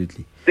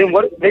 absolutely, then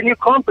you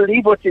can't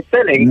believe what you're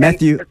selling.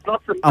 Matthew, it's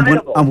not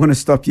sustainable. I'm going to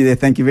stop you there.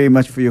 Thank you very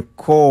much for your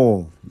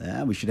call.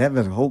 Yeah, we should have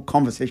a whole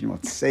conversation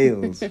about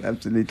sales.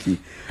 Absolutely.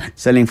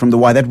 Selling from the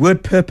why. That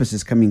word purpose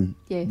is coming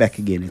back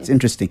again. It's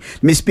interesting.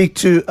 Let me speak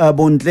to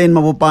Berdine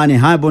Mabopane.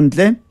 Hi,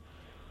 Berdine.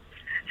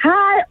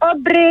 Hi,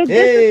 Aubrey. Hey. This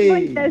is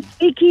Berdine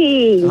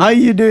speaking. How are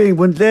you doing,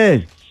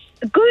 Berdine?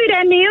 Good,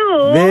 and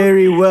you?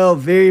 Very well.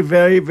 Very,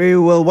 very, very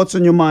well. What's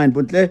on your mind,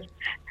 Berdine?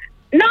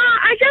 No,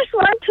 I just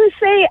want to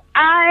say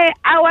I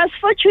was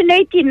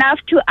fortunate enough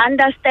to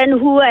understand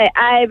who I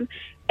am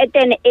at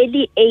an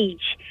early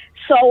age.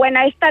 So when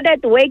I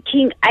started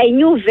working, I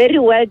knew very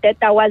well that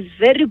I was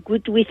very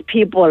good with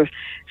people.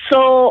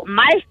 So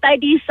my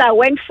studies, I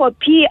went for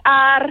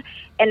PR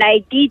and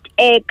I did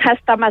a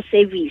customer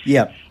service.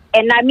 Yeah.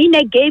 And I'm in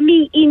a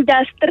gaming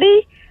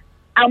industry.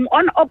 I'm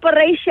on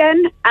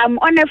operation. I'm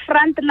on a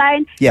front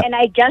line. Yeah. And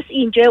I just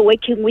enjoy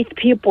working with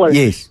people.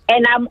 Yes.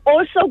 And I'm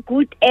also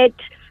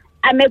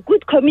I'm a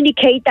good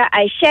communicator.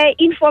 I share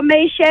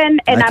information,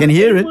 and I'm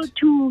able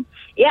to.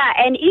 Yeah,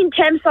 and in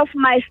terms of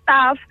my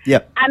staff,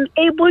 yep. I'm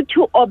able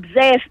to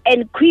observe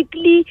and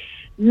quickly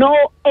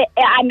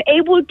I'm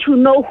able to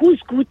know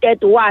who's good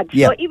at what.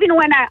 Yeah. So even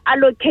when I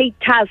allocate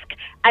tasks,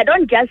 I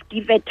don't just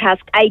give a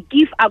task. I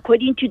give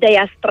according to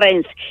their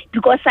strengths,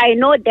 because I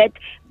know that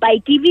by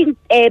giving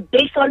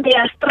based on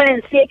their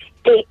strengths,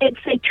 they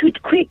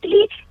execute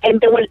quickly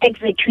and they will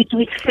execute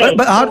with faith.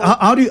 But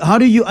how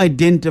do you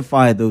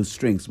identify those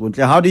strengths?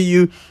 How do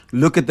you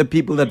look at the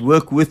people that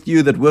work with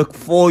you, that work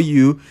for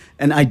you,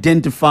 and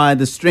identify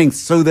the strengths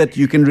so that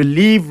you can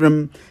relieve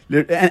them?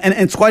 And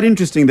it's quite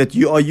interesting that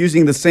you are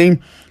using the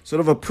same sort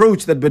of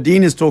approach that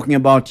Berdine is talking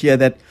about here,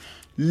 that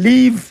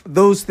leave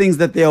those things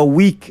that they are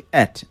weak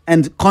at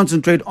and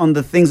concentrate on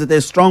the things that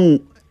they're strong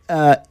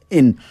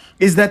in.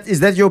 Is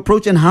that your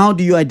approach, and how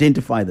do you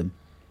identify them?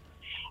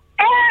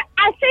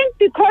 I think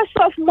because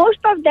of most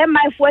of them,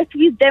 I've worked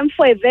with them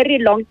for a very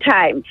long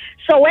time.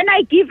 So when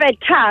I give a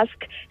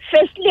task,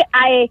 firstly,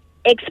 I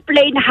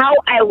explain how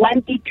I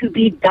want it to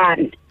be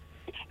done.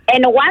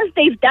 And once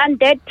they've done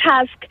that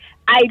task,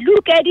 I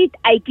look at it,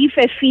 I give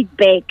a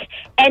feedback.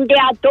 And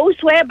there are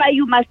those whereby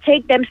you must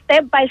take them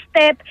step by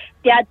step.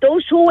 There are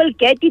those who will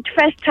get it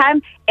first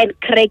time and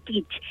crack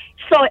it.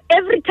 So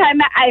every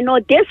time I know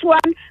this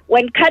one,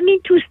 when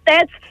coming to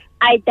stats,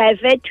 I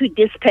divert to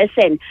this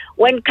person.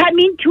 When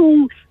coming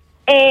to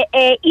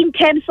in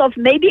terms of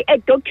maybe a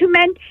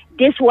document,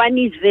 this one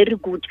is very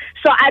good.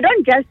 So I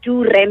don't just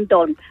do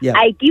random. Yeah.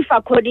 I give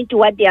according to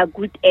what they are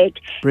good at.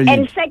 Brilliant.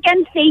 And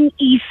second thing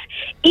is,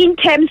 in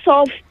terms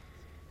of,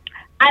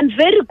 I'm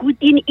very good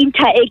in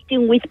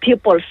interacting with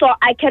people. So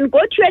I can go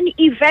to an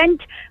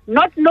event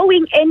not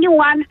knowing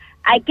anyone.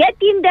 I get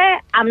in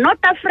there. I'm not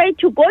afraid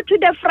to go to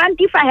the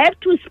front if I have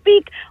to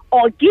speak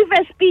or give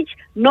a speech.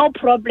 No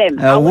problem.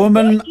 A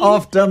woman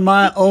after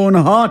my own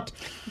heart.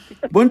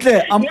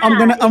 Buntle,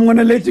 I'm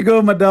gonna let you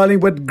go, my darling.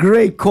 But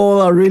great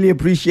call. I really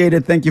appreciate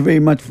it. Thank you very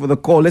much for the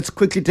call. Let's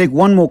quickly take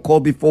one more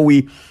call before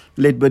we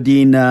let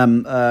Berdine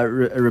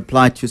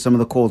reply to some of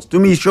the calls.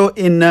 Dumisho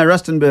in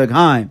Rustenburg.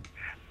 Hi.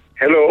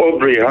 Hello,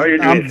 Aubrey. How are you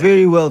doing? I'm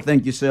very well,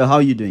 thank you, sir. How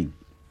are you doing?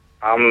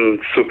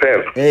 I'm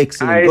superb.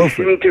 Excellent. I Go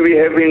for seem it. to be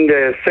having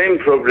the same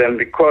problem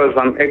because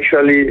I'm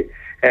actually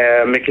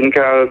a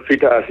mechanical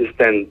fitter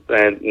assistant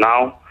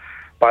now,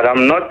 but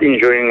I'm not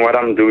enjoying what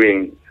I'm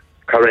doing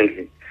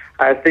currently.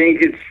 I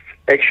think it's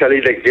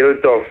actually the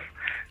guilt of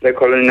the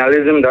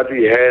colonialism that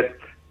we had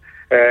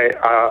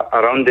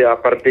around the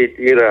apartheid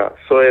era.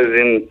 So as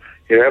in,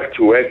 you have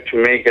to work to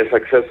make a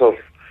success of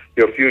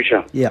your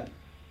future. Yeah.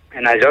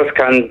 And I just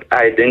can't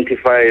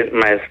identify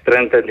my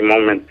strength at the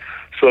moment.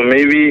 So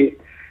maybe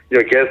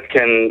your guest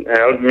can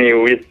help me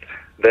with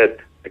that,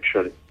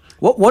 actually.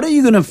 What are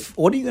you gonna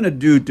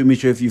do,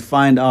 Dumisho, if you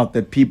find out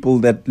that people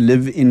that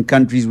live in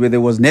countries where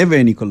there was never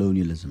any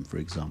colonialism, for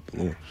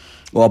example,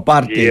 or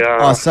apartheid,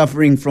 are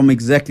suffering from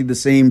exactly the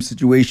same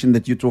situation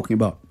that you're talking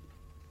about?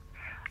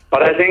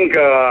 But I think,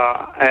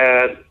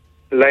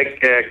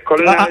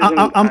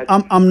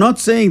 colonialism... I'm not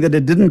saying that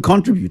it didn't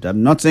contribute.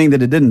 I'm not saying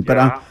that it didn't.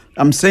 But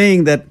I'm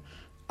saying that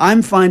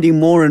I'm finding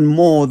more and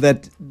more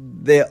that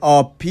there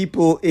are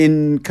people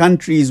in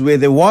countries where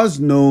there was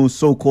no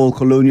so-called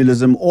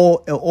colonialism or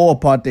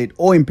apartheid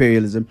or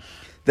imperialism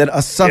that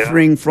are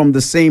suffering from the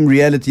same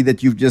reality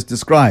that you've just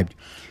described.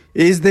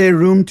 Is there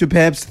room to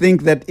perhaps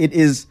think that it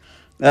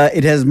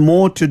has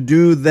more to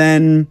do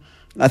than,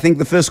 I think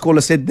the first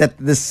caller said, that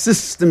the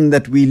system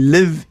that we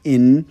live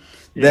in,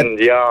 that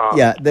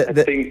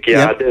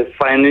the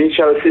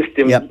financial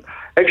system. Yeah.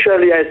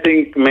 Actually, I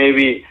think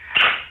maybe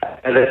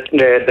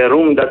the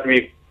room that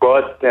we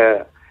got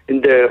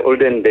in the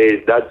olden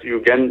days, that you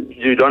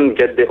don't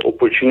get the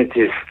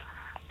opportunities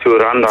to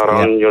run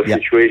around your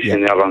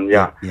situation around.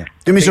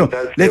 Dumisho,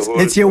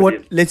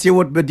 let's hear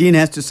what Berdine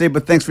has to say.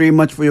 But thanks very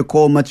much for your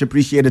call, much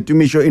appreciated.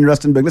 Dumisho in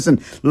Rustenburg.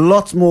 Listen,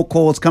 lots more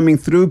calls coming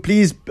through.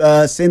 Please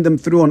send them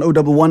through on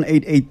 011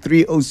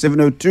 883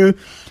 0702.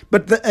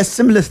 But a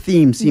similar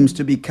theme seems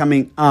to be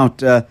coming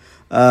out,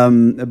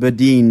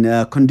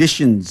 Berdine,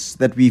 conditions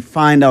that we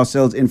find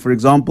ourselves in. For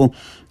example,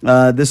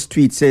 this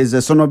tweet says,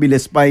 Sonobile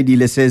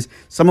Spaidile says,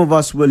 some of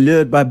us were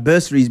lured by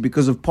bursaries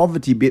because of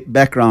poverty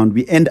background.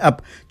 We end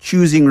up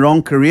choosing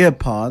wrong career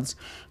paths.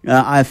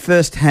 I have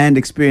first-hand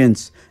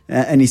experience,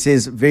 and he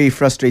says, very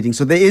frustrating.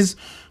 So there is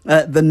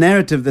the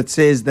narrative that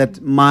says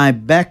that my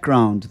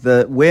background,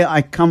 where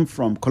I come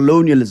from,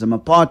 colonialism,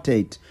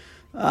 apartheid,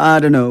 I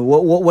don't know,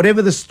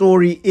 whatever the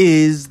story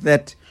is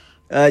that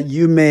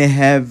you may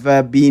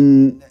have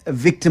been a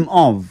victim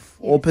of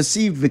or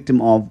perceived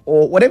victim of,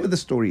 or whatever the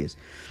story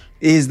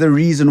is the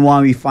reason why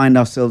we find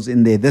ourselves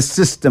in there. The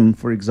system,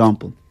 for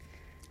example,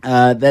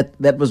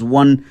 that was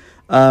one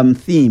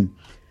theme.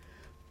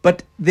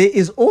 But there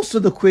is also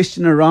the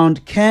question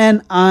around,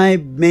 can I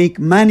make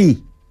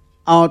money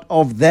out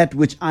of that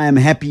which I am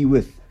happy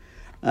with?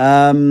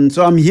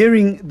 So I'm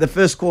hearing the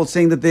first call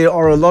saying that there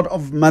are a lot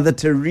of Mother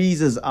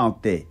Teresas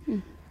out there.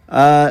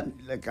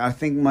 I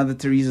think Mother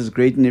Teresa is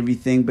great and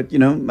everything, but,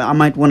 I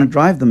might want to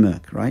drive the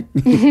Merc, right?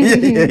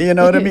 You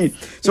know what I mean?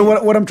 So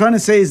what I'm trying to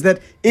say is that,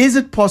 is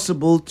it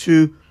possible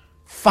to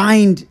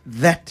find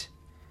that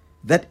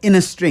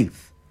inner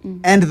strength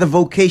and the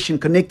vocation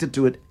connected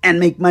to it and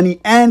make money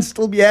and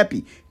still be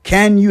happy?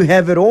 Can you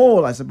have it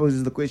all? I suppose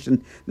is the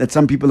question that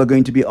some people are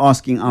going to be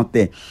asking out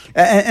there.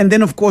 And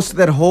then, of course,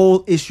 that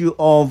whole issue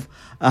of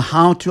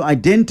how to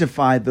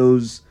identify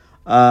those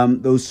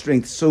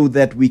strengths so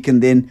that we can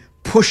then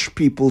push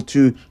people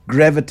to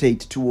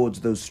gravitate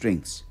towards those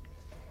strengths.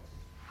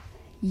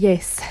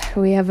 Yes,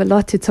 we have a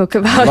lot to talk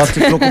about. Lots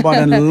to talk about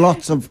and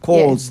lots of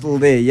calls still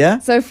there, yeah?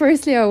 So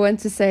firstly, I want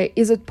to say,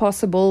 is it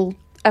possible?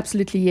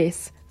 Absolutely,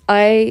 yes.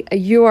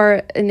 You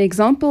are an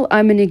example,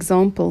 I'm an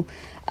example.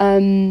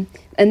 And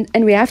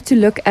we have to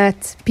look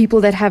at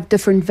people that have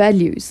different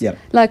values. Yeah.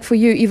 Like for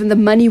you, even the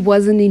money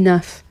wasn't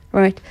enough,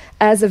 right?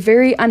 As a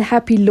very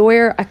unhappy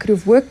lawyer, I could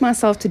have worked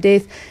myself to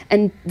death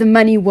and the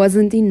money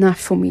wasn't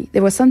enough for me.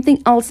 There was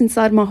something else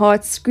inside my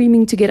heart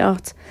screaming to get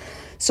out.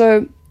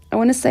 So I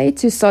want to say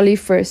to Solly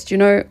first,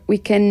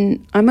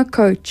 I'm a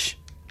coach,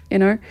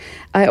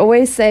 I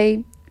always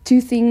say 2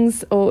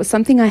 things, or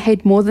something I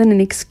hate more than an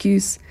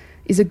excuse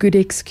is a good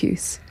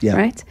excuse,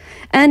 right?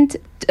 And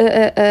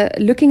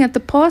looking at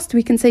the past,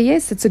 we can say,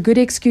 yes, it's a good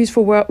excuse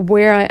for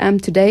where I am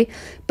today,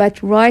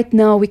 but right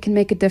now we can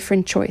make a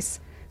different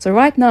choice. So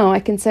right now I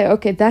can say,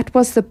 okay, that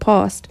was the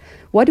past.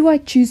 What do I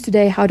choose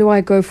today? How do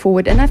I go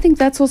forward? And I think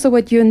that's also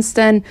what you and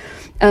Stan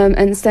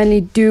and Stanley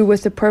do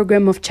with the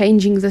program of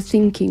changing the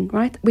thinking,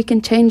 right? We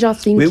can change our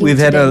thinking. We've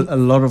today. had a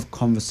lot of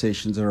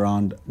conversations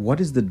around what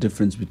is the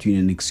difference between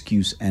an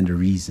excuse and a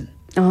reason.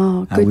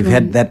 Oh, good We've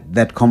one. had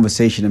that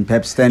conversation, and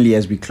perhaps Stanley,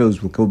 as we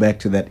close, we'll go back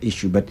to that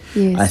issue. But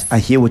Yes. I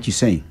hear what you're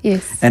saying.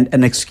 Yes. And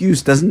an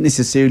excuse doesn't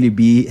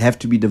necessarily have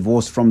to be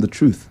divorced from the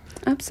truth.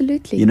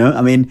 Absolutely.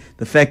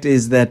 The fact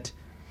is that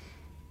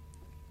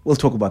we'll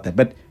talk about that.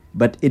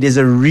 But it is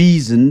a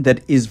reason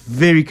that is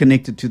very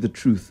connected to the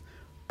truth,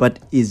 but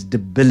is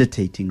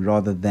debilitating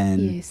rather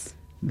than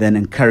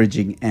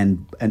encouraging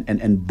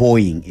and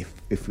buoying,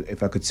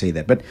 if I could say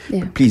that. But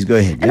please go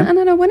ahead.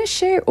 And I want to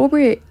share,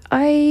 Aubrey,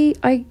 I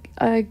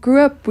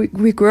grew up,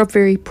 we grew up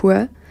very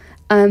poor.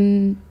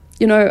 I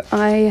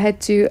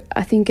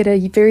think at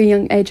a very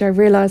young age, I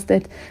realized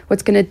that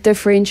what's going to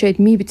differentiate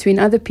me between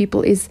other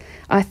people is,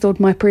 I thought,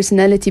 my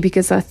personality,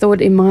 because I thought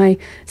in my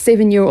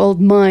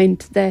 7-year-old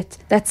mind that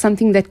that's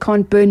something that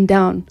can't burn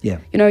down. Yeah.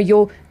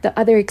 The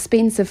other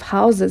expensive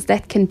houses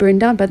that can burn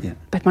down, but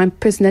my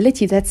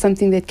personality, that's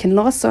something that can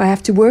last. So I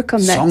have to work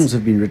on that. Songs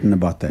have been written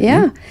about that.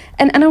 Yeah.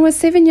 And I was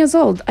 7 years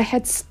old. I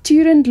had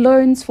student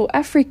loans for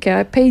Africa.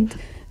 I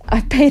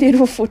paid it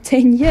off for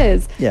 10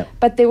 years. Yeah.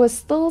 But there was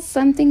still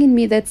something in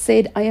me that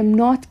said, I am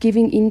not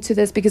giving into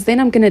this because then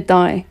I'm going to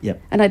die.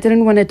 Yep. And I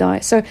didn't want to die.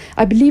 So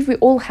I believe we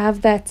all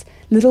have that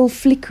little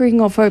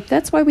flickering of hope.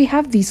 That's why we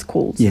have these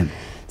calls. Yeah.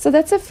 So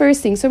that's the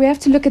first thing. So we have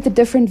to look at the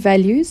different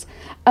values.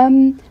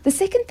 The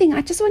second thing,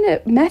 I just want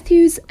to,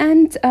 Matthews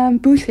and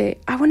Buhle,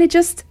 I want to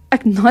just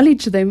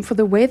acknowledge them for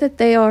the way that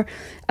they are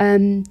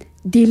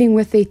dealing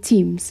with their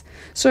teams.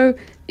 So,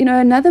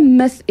 another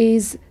myth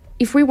is,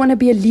 if we want to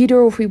be a leader,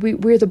 or if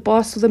we're the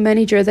boss or the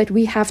manager, that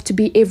we have to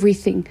be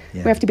everything.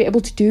 Yeah. We have to be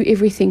able to do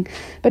everything.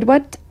 But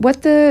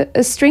what the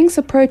strengths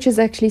approach is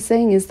actually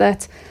saying is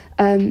that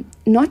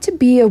not to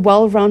be a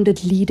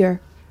well-rounded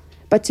leader,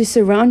 but to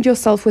surround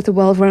yourself with a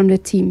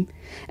well-rounded team.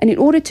 And in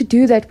order to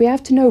do that, we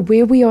have to know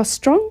where we are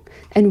strong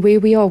and where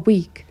we are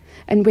weak.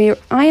 And where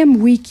I am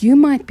weak, you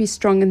might be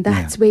strong, and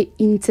that's where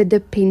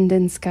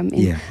interdependence come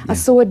in. Yeah, I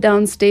saw it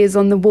downstairs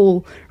on the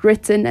wall,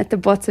 written at the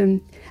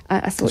bottom.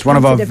 It's one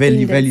of our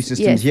value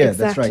systems here. Exactly.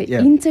 That's right.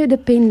 Yeah.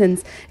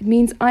 Interdependence. It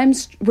means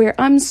where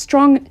I'm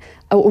strong,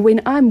 or when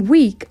I'm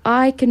weak,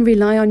 I can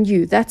rely on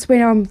you. That's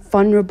where I'm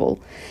vulnerable.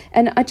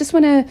 And I just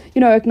want to,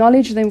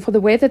 acknowledge them for the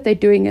way that they're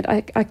doing it.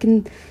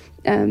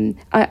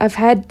 I've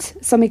had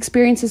some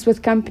experiences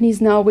with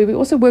companies now where we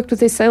also worked with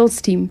their sales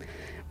team,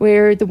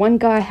 where the one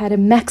guy had a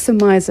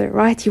maximizer,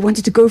 right? He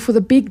wanted to go for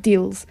the big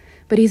deals,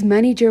 but his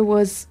manager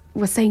was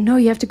saying, no,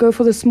 you have to go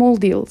for the small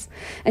deals.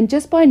 And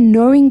just by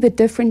knowing the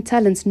different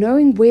talents,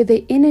 knowing where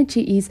their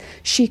energy is,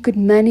 she could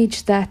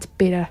manage that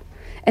better.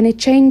 And it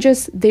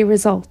changes their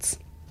results.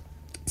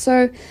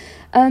 So,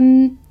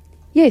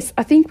 yes,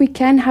 I think we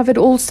can have it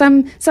all.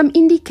 Some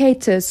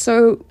indicators.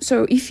 So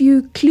if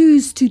you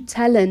clues to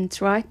talent,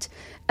 right?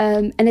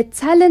 And a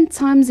talent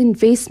times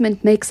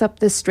investment makes up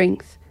the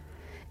strength.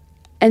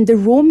 And the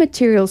raw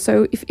material.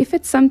 So if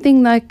it's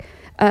something like,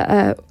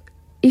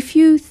 if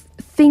you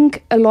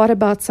think a lot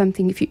about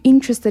something, if you're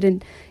interested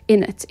in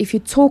it, if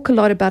you talk a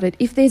lot about it,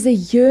 if there's a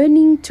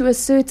yearning to a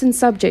certain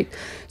subject.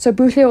 So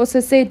Buhle also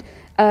said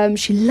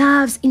she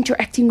loves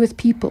interacting with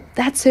people.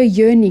 That's her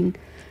yearning.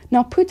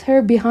 Now put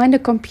her behind a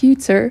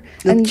computer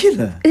and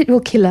it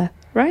will kill her,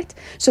 right?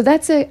 So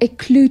that's a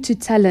clue to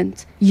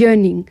talent,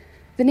 yearning.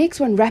 The next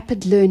one,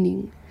 rapid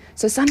learning.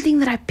 So something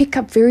that I pick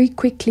up very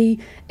quickly,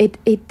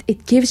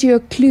 it gives you a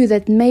clue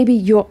that maybe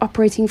you're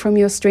operating from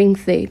your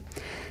strength there.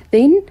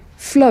 Then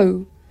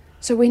flow.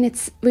 So when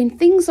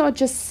things are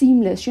just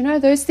seamless,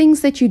 those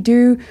things that you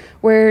do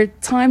where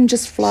time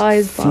just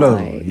flies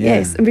by.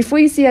 Yes. And before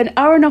you see, an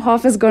hour and a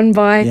half has gone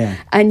by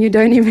and you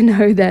don't even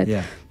know that.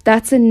 Yeah.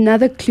 That's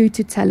another clue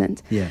to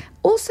talent. Yeah.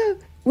 Also,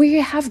 where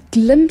you have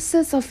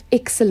glimpses of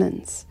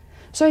excellence.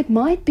 So it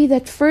might be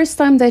that first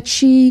time that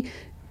she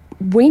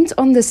went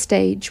on the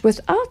stage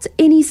without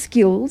any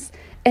skills,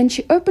 and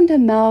she opened her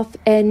mouth,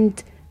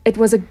 and it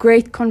was a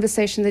great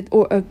conversation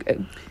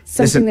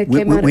something that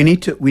came out. We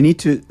need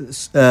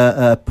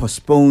to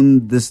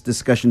postpone this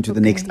discussion to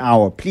the next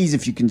hour. Please,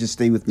 if you can just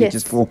stay with me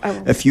just for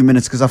a few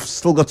minutes, because I've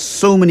still got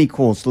so many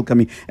calls still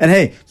coming. And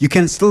hey, you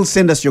can still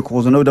send us your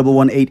calls on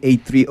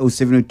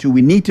 011-883-0702.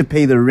 We need to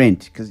pay the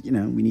rent, because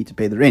we need to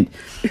pay the rent.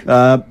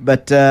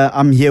 But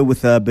I'm here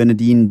with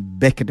Berdine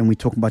Becket, and we're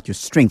talking about your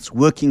strengths,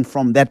 working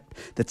from that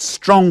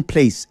strong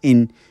place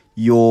in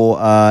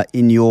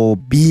your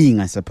being,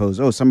 I suppose.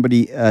 Oh,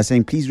 somebody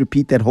saying, please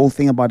repeat that whole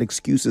thing about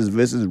excuses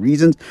versus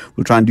reasons.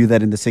 We'll try and do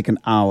that in the second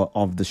hour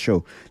of the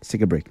show. Let's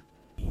take a break.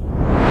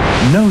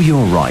 Know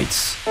your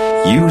rights.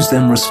 Use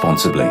them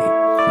responsibly.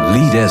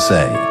 Lead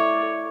SA.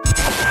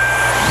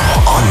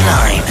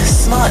 Online,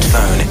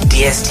 smartphone,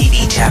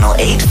 DSTV channel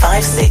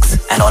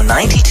 856 and on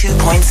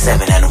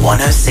 92.7 and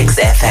 106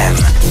 FM.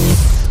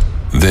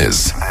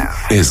 This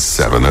is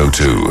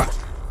 702.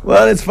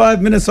 Well, it's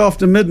 5 minutes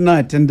after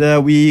midnight, and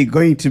we're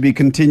going to be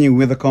continuing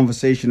with a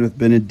conversation with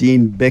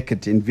Berdine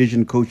Becket,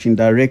 Invision Coaching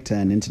Director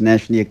and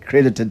internationally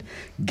accredited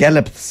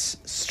Gallup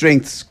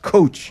Strengths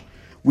Coach.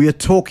 We are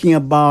talking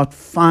about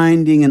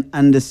finding and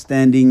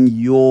understanding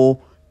your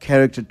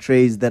character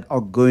traits that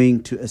are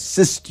going to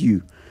assist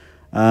you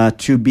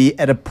to be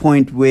at a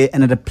point where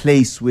and at a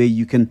place where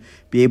you can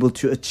be able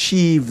to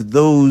achieve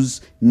those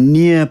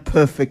near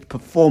perfect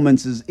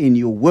performances in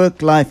your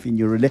work life, in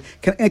your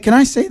Can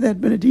I say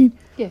that, Berdine?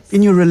 Yes.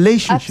 In your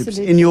relationships,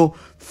 Absolutely. in your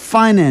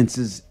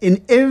finances, in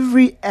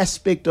every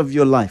aspect of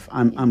your life.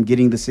 I'm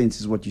getting the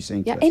sense is what you're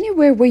saying. Yeah, to us.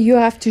 anywhere where you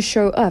have to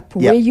show up,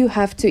 where you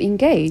have to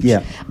engage.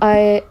 Yeah.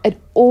 It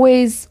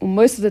always,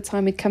 most of the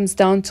time, it comes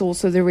down to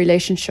also the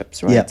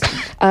relationships, right? Yeah.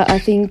 I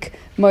think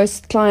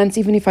most clients,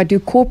 even if I do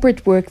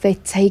corporate work, they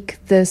take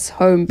this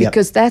home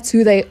because that's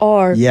who they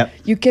are. Yeah.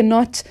 You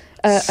cannot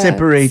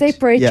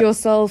separate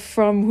yourself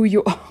from who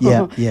you are.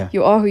 Yeah.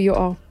 You are who you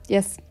are.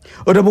 Yes.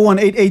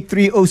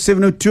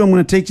 011-883-0702. I'm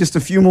going to take just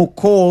a few more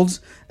calls,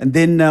 and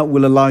then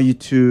we'll allow you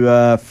to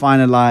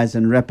finalize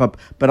and wrap up.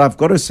 But I've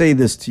got to say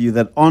this to you,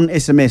 that on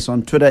SMS,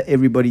 on Twitter,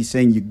 everybody's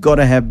saying, you got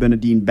to have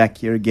Berdine back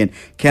here again.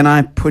 Can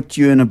I put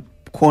you in a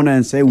corner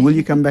and say, will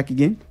you come back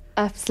again?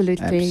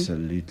 Absolutely.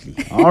 Absolutely.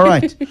 All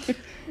right.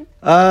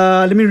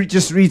 Let me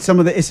just read some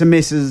of the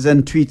SMSs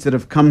and tweets that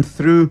have come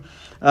through.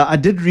 I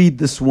did read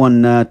this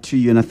one to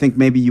you, and I think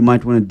maybe you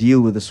might want to deal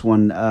with this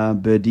one,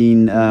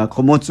 Berdine.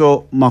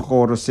 Komotso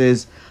Makoro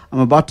says, I'm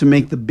about to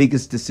make the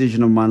biggest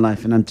decision of my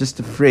life, and I'm just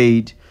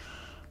afraid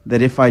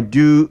that if I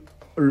do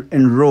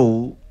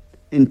enroll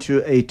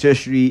into a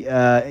tertiary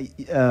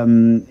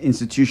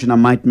institution, I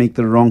might make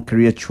the wrong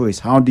career choice.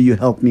 How do you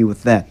help me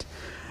with that?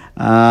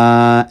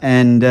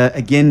 And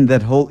again,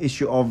 that whole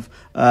issue of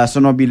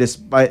Sonobile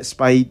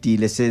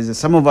Spaitile says,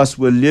 some of us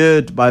were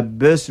lured by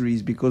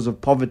bursaries because of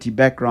poverty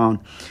background.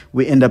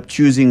 We end up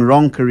choosing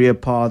wrong career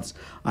paths.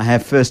 I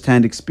have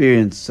first-hand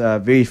experience.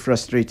 Very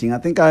frustrating. I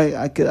think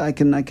I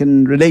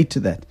can relate to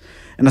that.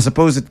 And I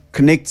suppose it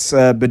connects,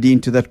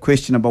 Berdine, to that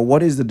question about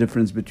what is the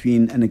difference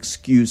between an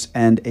excuse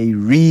and a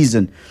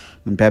reason.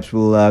 And perhaps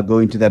we'll go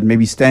into that.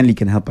 Maybe Stanley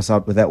can help us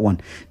out with that one.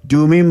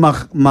 Dumi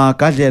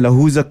Makadlela,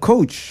 who's a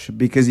coach,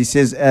 because he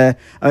says,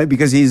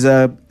 because he's,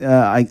 I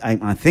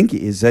think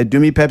he is.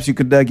 Dumi, perhaps you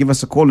could give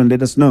us a call and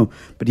let us know.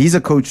 But he's a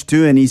coach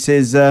too, and he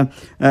says,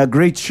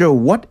 great show.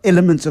 What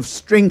elements of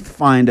Strength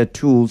Finder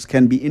tools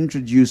can be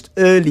introduced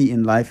early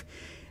in life,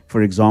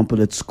 for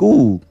example, at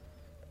school,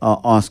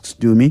 asks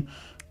Dumi.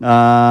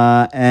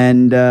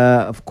 And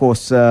of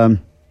course,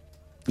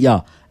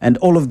 and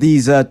all of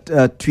these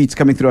tweets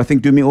coming through. I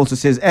think Dumi also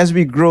says, as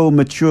we grow,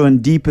 mature, and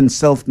deepen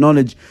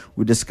self-knowledge,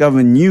 we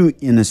discover new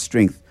inner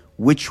strength.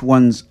 Which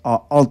ones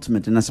are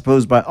ultimate? And I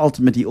suppose by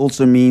ultimate, he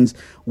also means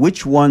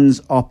which ones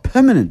are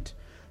permanent.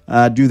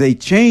 Do they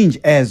change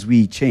as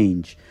we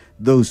change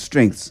those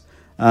strengths?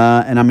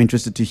 And I'm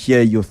interested to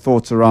hear your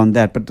thoughts around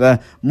that.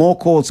 But more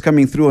calls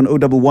coming through on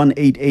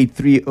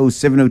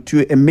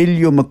 011-883-0702.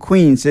 Emilio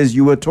McQueen says,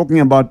 you were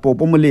talking about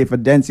Popomole for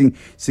dancing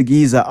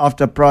Sigiza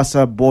after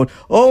Prasa bought.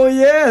 Oh,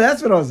 yeah,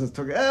 that's what I was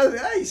talking about.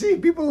 You see,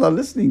 people are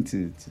listening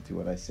to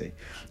what I say.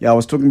 Yeah, I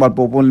was talking about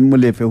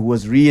Popomole, who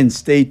was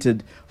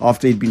reinstated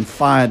after he'd been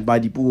fired by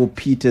Dipuo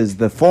Peters,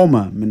 the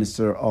former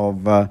Minister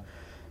of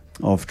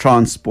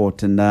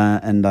Transport, and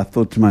I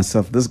thought to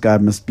myself, this guy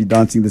must be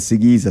dancing the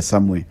Sigiza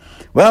somewhere.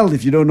 Well,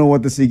 if you don't know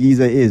what the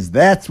Sigiza is,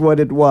 that's what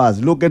it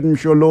was. Look at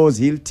Msholos,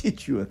 he'll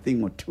teach you a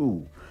thing or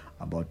two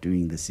about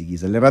doing the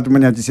Sigiza. Lerato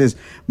Manyati says,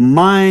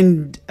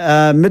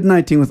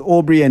 midnighting with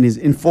Aubrey and his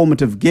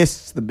informative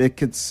guests, the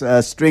Beckett's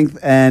strength,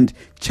 and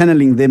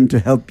channeling them to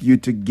help you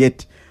to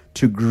get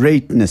to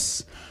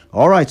greatness.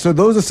 All right, so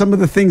those are some of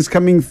the things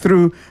coming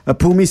through.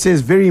 Pumi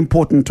says, very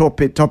important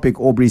topic,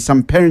 Aubrey.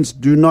 Some parents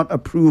do not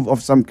approve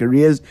of some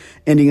careers,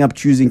 ending up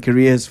choosing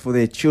careers for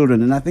their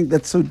children. And I think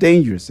that's so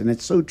dangerous, and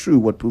it's so true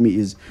what Pumi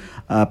is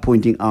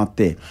pointing out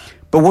there.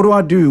 But what do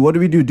I do? What do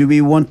we do? Do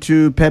we want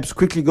to perhaps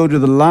quickly go to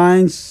the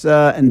lines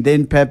and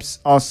then perhaps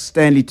ask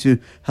Stanley to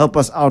help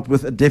us out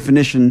with a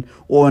definition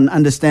or an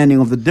understanding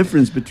of the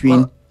difference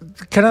between...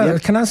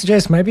 Can I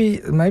suggest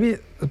maybe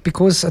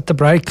because at the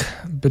break,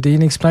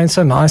 Berdine explained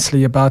so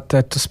nicely about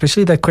that,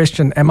 especially that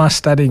question, am I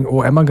studying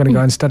or am I going to go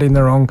and study in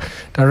the wrong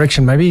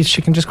direction? Maybe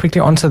she can just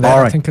quickly answer that.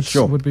 All right, I think it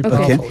would be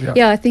Okay. powerful.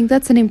 Yeah, I think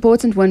that's an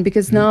important one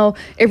because now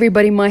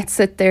everybody might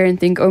sit there and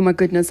think, oh my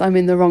goodness, I'm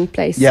in the wrong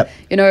place. Yep.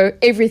 You know,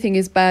 everything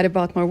is bad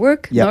about my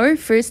work. Yep. No,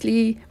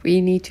 firstly,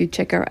 we need to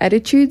check our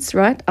attitudes,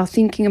 right? Our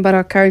thinking about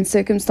our current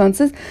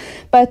circumstances.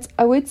 But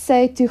I would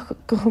say to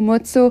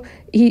Khomotso,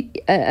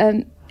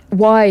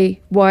 why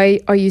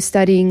are you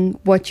studying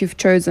what you've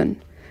chosen?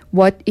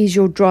 What is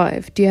your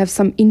drive? Do you have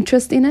some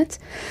interest in it?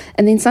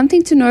 And then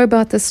something to know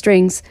about the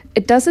strengths,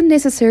 it doesn't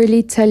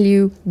necessarily tell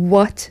you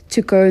what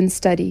to go and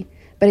study,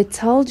 but it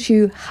tells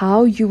you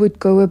how you would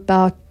go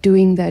about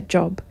doing that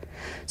job.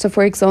 So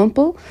for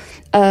example,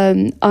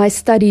 I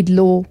studied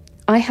law.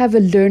 I have a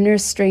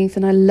learner's strength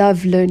and I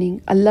love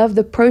learning. I love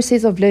the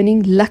process of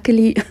learning.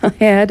 Luckily, I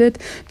had it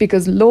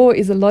because law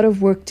is a lot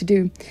of work to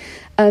do.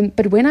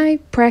 But when I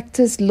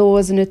practiced law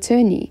as an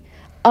attorney,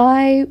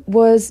 I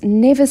was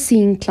never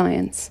seeing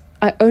clients.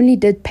 I only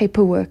did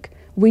paperwork,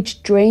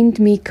 which drained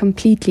me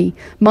completely.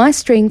 My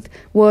strength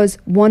was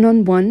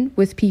one-on-one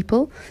with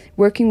people,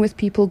 working with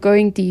people,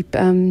 going deep,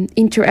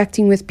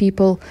 interacting with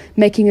people,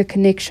 making a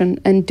connection,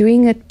 and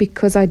doing it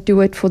because I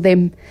do it for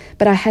them.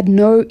 But I had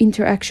no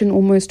interaction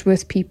almost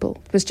with people.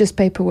 It was just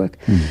paperwork.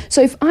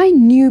 So if I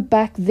knew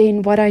back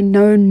then what I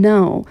know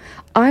now,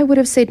 I would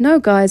have said, no,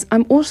 guys,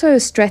 I'm also a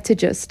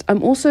strategist.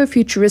 I'm also a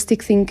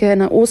futuristic thinker,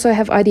 and I also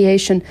have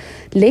ideation.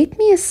 Let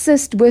me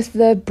assist with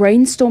the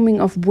brainstorming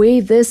of where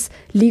this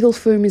legal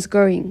firm is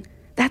going.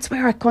 That's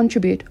where I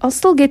contribute. I'll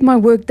still get my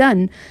work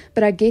done,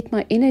 but I get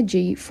my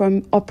energy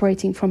from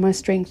operating from my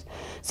strengths.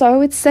 So I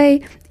would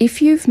say,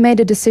 if you've made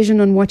a decision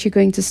on what you're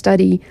going to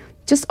study,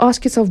 just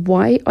ask yourself,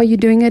 why are you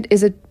doing it?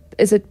 Is it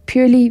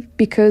purely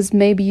because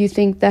maybe you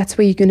think that's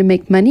where you're going to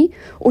make money?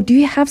 Or do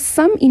you have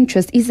some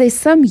interest? Is there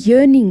some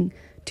yearning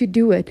to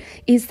do it?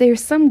 Is there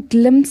some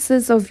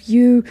glimpses of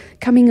you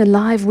coming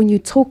alive when you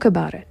talk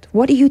about it?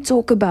 What do you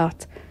talk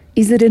about?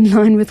 Is it in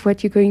line with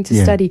what you're going to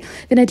study?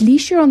 Then at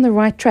least you're on the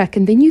right track,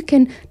 and then you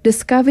can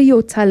discover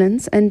your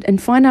talents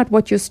and find out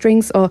what your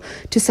strengths are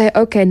to say,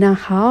 okay, now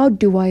how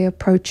do I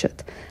approach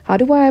it? How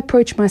do I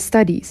approach my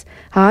studies?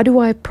 How do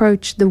I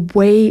approach the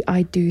way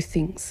I do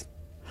things?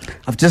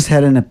 I've just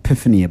had an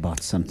epiphany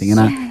about something,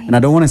 and I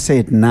don't want to say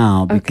it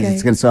now because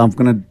it's going to. So I'm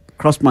going to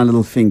cross my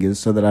little fingers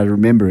so that I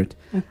remember it.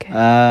 Okay.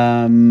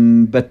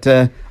 But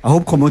I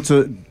hope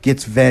Khomotso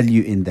gets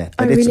value in that.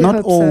 That I it's really not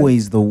hope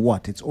always the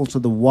what; it's also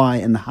the why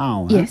and the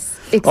how. Yes,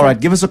 exactly. All right,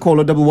 give us a call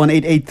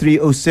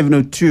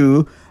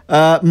 011-883-0702.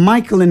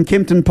 Michael in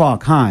Kempton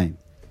Park. Hi.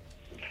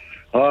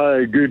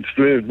 Hi, good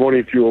splendid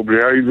morning to you, Aubrey.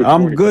 How are you?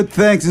 I'm good,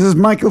 thanks. This is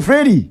Michael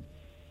Freddy.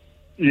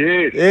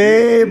 Yes.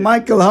 Hey, yes.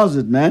 Michael, how's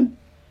it, man?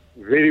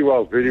 Very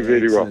well,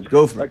 very well.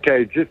 Go for it.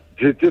 Okay,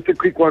 just a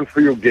quick one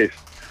for your guest.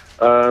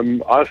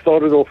 I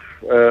started off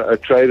a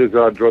trade as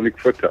a hydraulic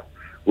fitter.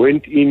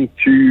 Went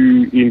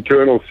into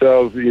internal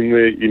sales in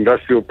the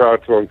industrial power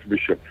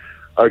transmission.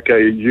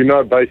 Okay, you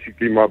know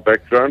basically my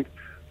background.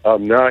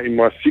 I'm now in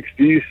my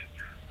 60s,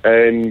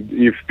 and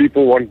if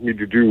people want me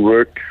to do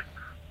work,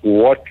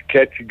 what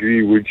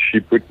category would she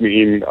put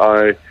me in?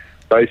 I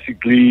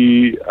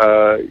basically,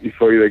 if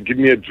they give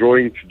me a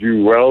drawing to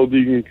do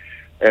welding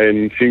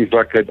and things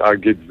like that, I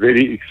get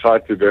very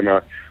excited and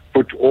I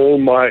put all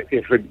my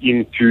effort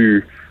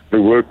into the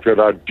work that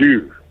I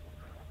do.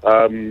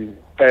 And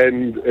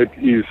it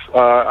is,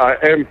 I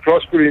am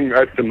prospering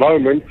at the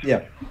moment,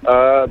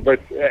 but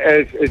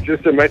as it's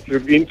just a matter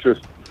of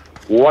interest,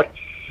 what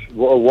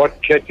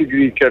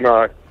category can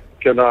I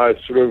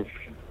sort of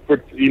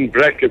put in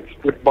brackets,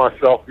 put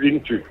myself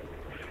into?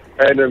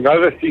 And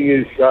another thing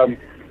is,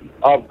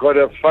 I've got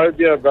a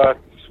phobia about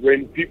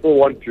when people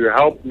want to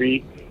help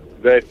me,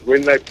 that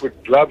when they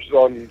put gloves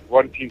on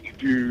wanting to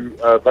do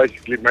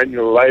basically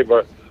manual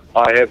labor,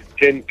 I have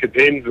 10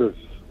 cadenzas.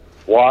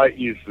 Why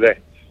is that?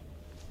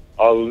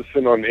 I'll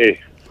listen on air.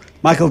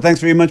 Michael, thanks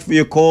very much for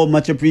your call.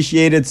 Much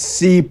appreciated.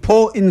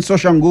 Sipho in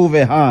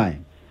Soshanguve. Hi.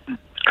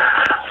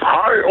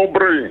 Hi,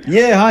 Aubrey.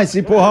 Yeah, hi,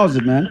 Sipho. How's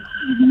it, man?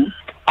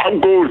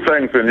 I'm good,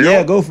 thanks. And you?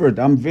 Yeah, go for it.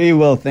 I'm very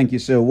well, thank you,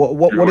 sir.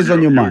 What is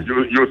on your mind?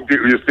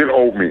 You still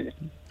owe me.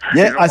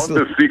 Yeah, you know, on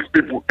the 6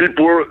 people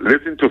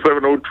listen to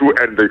 702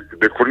 and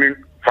they couldn't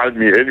find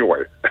me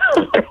anyway.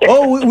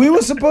 Oh, we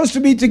were supposed to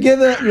be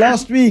together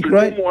last week,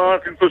 right? Yeah.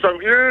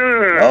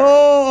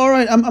 Oh, all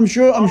right. I'm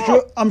sure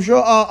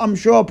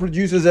our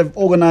producers have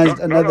organized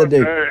another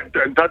day.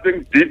 That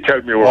thing did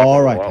tell me.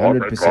 All right,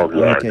 100%.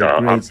 Okay, great.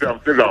 I'm still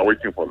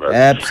waiting for that.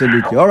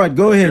 Absolutely. All right,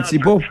 go ahead,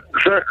 Sipho.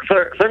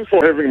 Thanks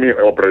for having me,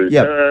 Aubrey.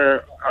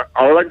 Yeah.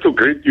 I would like to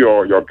greet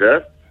your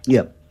guest.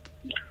 Yeah.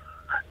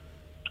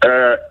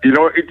 You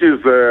know, it is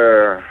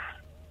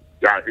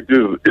Yeah, it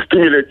is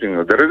stimulating.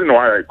 The reason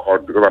why I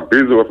called, because I'm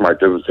busy with my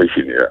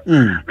dissertation here.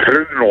 The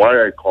reason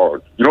why I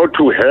called,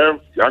 to have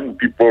young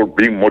people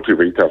being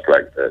motivators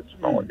like that,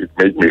 it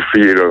made me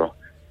feel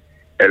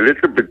a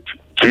little bit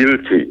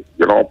guilty,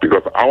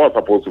 because I was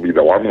supposed to be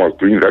the one who was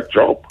doing that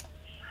job.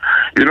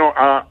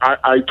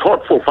 I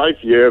taught for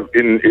 5 years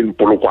in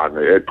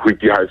Polokwane at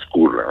Twiki High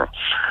School.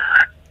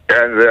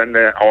 And then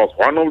I was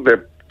one of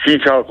the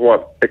teachers who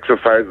was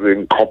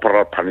exercising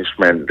corporal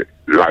punishment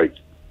like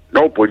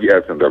nobody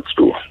else in that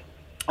school.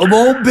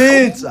 Because,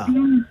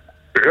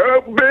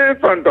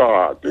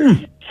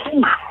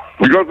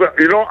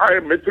 I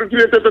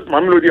matriculated at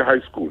Mamelodi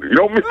High School.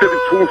 Mr.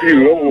 Tufi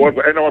was,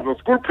 and I was a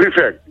school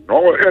prefect,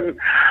 And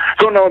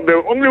so now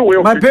the only way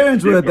of... My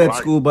parents were at that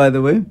school, by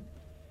the way.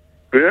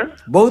 Yeah?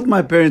 Both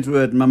my parents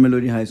were at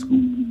Mamelodi High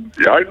School.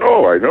 Yeah, I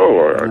know.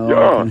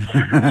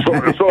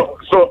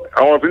 So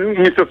I was in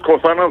Mrs.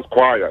 Kosana's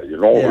choir,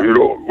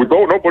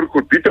 nobody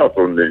could beat us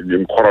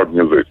in choral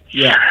music.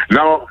 Yeah.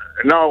 Now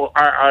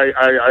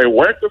I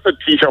worked as a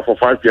teacher for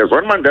 5 years.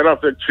 When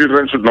Mandela said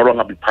children should no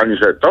longer be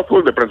punished, that's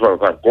what the principal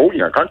was like, going,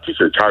 I can't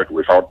teach a child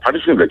without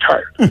punishing the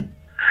child.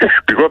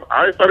 Because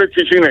I started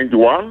teaching in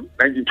 91,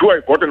 92 I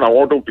got an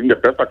award of being the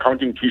best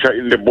accounting teacher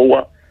in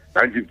Leboa.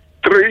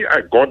 93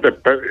 I got the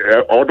best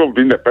award of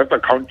being the best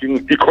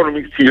accounting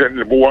economics teacher in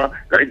Leboa.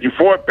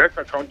 94 best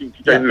accounting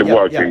teacher in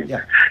Leboa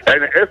again.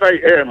 And as I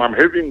am, I'm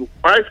having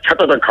 5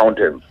 chartered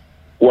accountants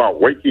who are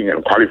working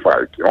and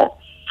qualified,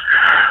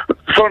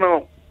 So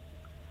now,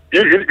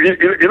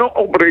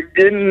 Aubrey,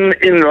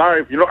 in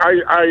life,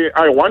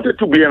 I wanted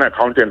to be an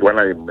accountant when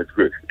I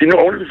matriculated.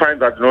 Only find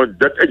that,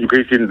 that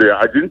education there,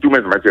 I didn't do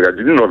mathematics. I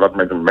didn't know that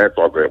mathematics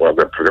was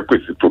a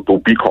prerequisite to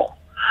BCom.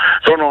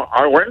 So now,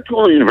 I went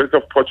to the University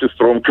of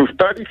Potchefstroom to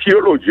study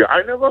theology.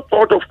 I never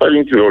thought of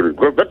studying theology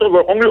because that was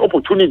the only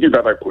opportunity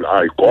that I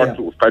got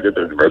to study at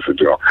the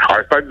university.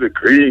 I studied the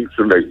Greeks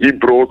and the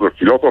Hebrews, the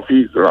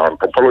philosophies, the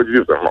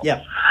anthropologies, and all.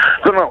 Yeah.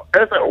 So now,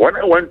 when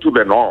I went to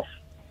the north,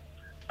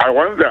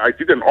 I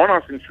did an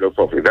honors in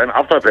philosophy. Then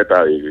after that,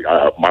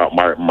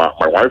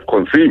 my wife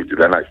conceived.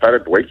 Then I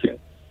started working.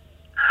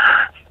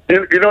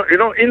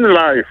 In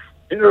life,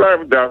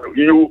 that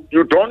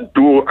you don't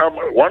do.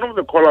 One of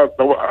the callers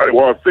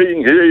was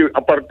saying, "Hey,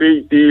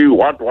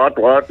 apartheid,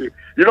 what?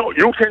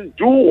 You can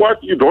do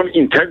what you don't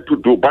intend to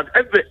do, but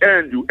at the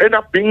end, you end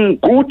up being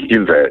good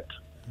in that."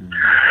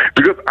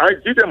 Because I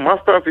did a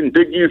master's in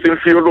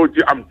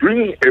theology. I'm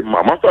doing a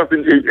master's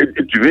in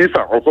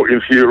Geneva also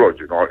in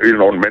theology,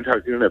 on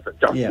mental illness and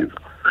justice. Yeah.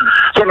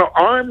 So now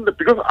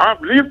because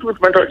I've lived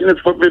with mental illness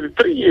for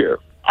 33 years.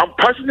 I'm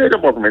passionate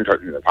about mental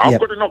illness. I've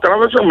got an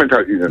organization on mental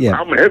illness.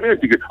 I'm having a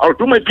degree. I'll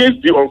do my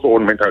PhD also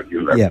on mental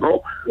illness.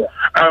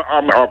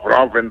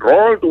 I've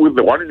enrolled with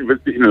the one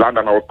university in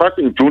London. I was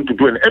starting in June to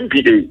do an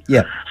MBA.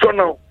 Yeah. So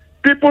now,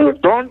 people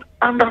don't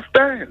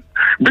understand.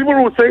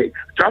 People will say,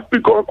 just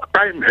because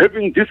I'm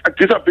having this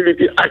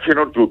disability, I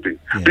cannot do this.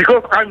 Yeah.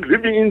 Because I'm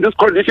living in this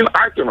condition,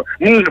 I cannot.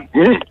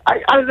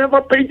 I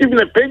never paid even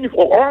a penny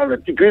for all the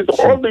degrees,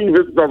 all the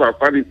universities that I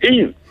studied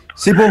in.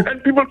 Simple.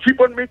 And people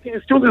keep on making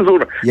excuses.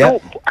 Yeah. No,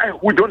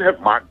 we don't have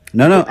money.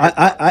 No,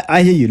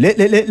 I hear you.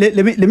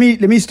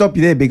 Let me stop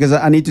you there because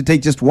I need to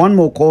take just one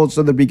more call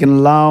so that we can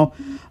allow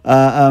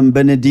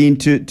Berdine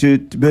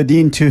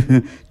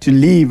to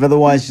leave.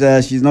 Otherwise,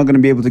 she's not going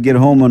to be able to get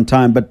home on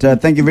time. But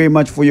thank you very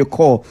much for your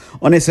call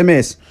on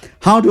SMS.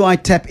 How do I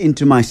tap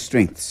into my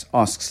strengths?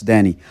 Asks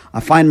Danny. I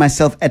find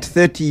myself at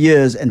 30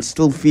 years and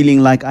still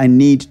feeling like I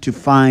need to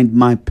find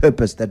my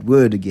purpose. That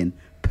word again,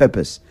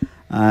 purpose.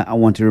 I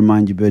want to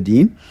remind you,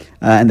 Berdine.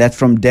 And that's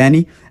from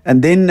Danny.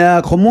 And then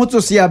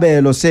Khomotso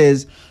Siabelo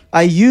says,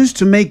 I used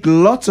to make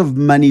lots of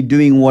money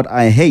doing what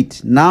I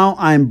hate. Now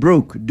I'm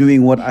broke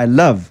doing what I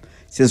love,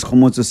 says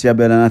Khomotso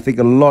Siabelo. And I think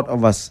a lot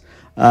of us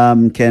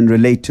can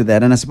relate to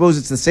that. And I suppose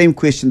it's the same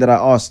question that I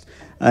asked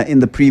in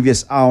the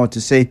previous hour to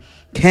say,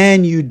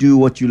 can you do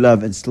what you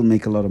love and still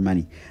make a lot of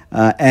money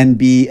and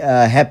be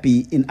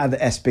happy in other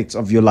aspects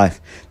of your life?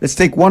 Let's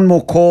take one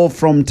more call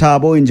from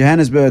Thabo in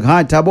Johannesburg.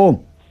 Hi,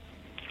 Thabo.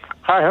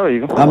 Hi, how are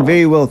you? I'm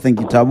very well,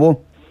 thank you,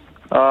 Thabo.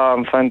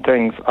 I'm fine,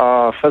 thanks.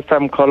 First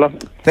time caller.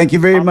 Thank you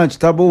very much,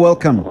 Thabo.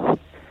 Welcome.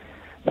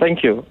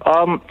 Thank you.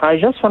 I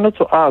just wanted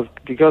to ask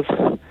because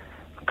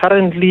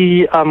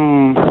currently,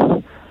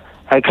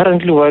 I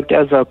currently work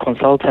as a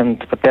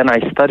consultant, but then I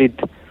studied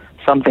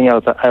something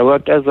else. I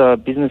worked as a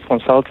business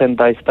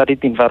consultant. I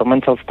studied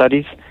environmental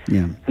studies.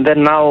 Yeah. And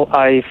then now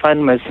I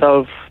find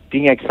myself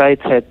being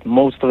excited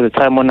most of the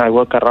time when I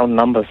work around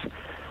numbers.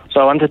 So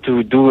I wanted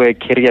to do a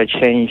career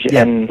change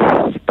and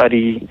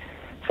study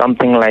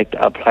something like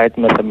applied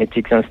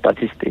mathematics and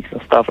statistics and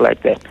stuff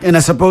like that. And I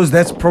suppose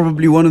that's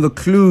probably one of the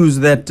clues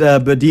that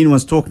Berdine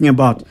was talking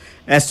about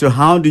as to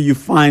how do you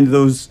find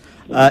those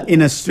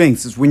inner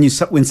strengths. It's when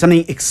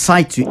something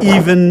excites you,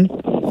 even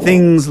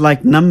things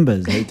like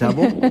numbers, hey,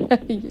 Thabo?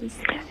 Yes.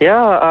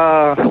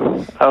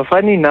 Yeah,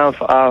 funny enough,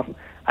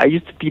 I I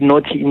used to be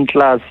naughty in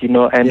class,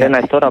 and then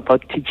I thought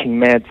about teaching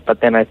maths, but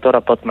then I thought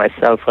about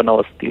myself when I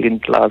was still in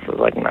class. I was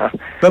like, nah.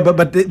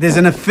 But there's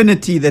an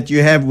affinity that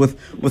you have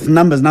with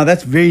numbers. Now,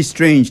 that's very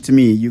strange to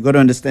me. You got to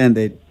understand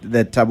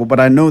that Thabo. But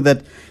I know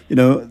that,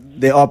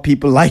 there are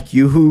people like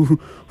you who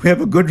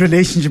have a good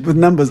relationship with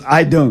numbers.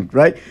 I don't,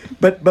 right?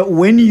 But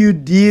when you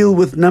deal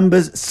with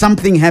numbers,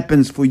 something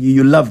happens for you.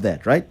 You love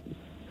that, right?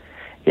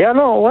 Yeah,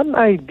 no, when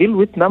I deal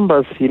with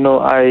numbers,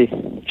 I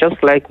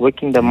just like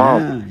working them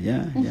out.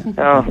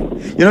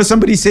 Yeah.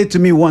 Somebody said to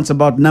me once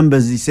about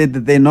numbers, he said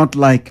that they're not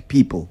like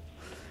people.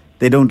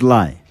 They don't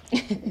lie.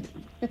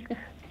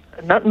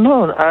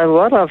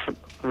 What I've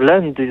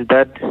learned is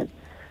that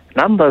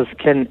numbers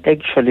can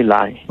actually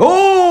lie.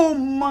 Oh,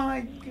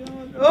 my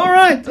God. All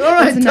right.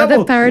 That's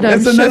another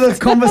paradigm That's another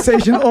shift.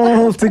 conversation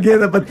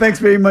altogether. But thanks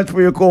very much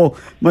for your call.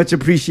 Much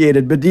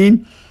appreciated.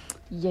 Berdine?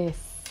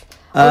 Yes.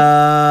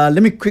 I'll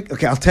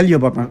tell you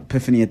about my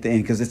epiphany at the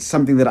end because it's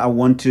something that I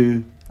want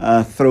to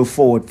throw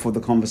forward for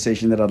the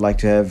conversation that I'd like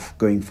to have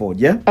going forward.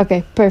 Yeah?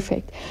 Okay,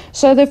 perfect.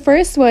 So the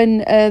first one,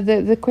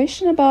 the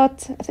question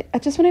about, I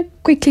just want to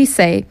quickly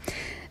say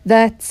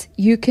that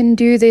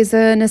there's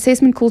an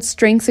assessment called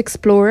Strengths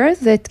Explorer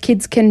that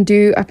kids can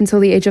do up until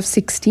the age of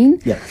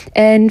 16. Yeah.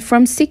 And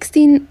from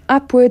 16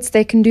 upwards,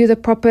 they can do the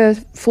proper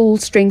full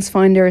Strengths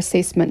Finder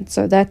assessment.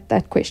 So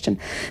that question.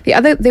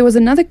 There was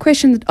another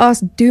question that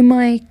asked, do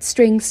my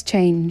strengths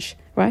change?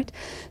 Right?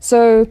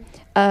 So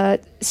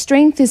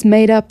strength is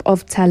made up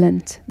of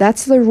talent.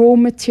 That's the raw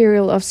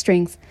material of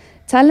strength.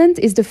 Talent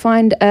is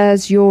defined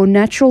as your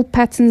natural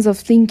patterns of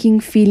thinking,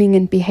 feeling,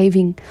 and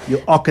behaving. Your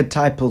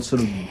archetypal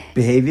sort of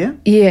behavior?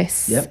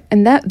 Yes. Yep.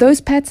 And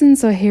those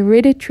patterns are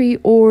hereditary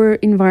or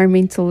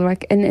environmental,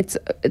 right? And it's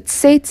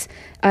set,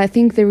 I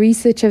think the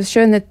research has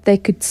shown that they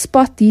could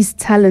spot these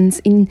talents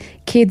in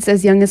kids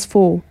as young as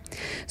 4.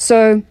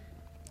 So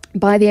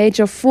by the age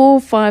of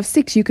 4, 5,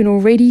 6, you can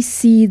already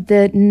see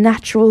the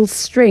natural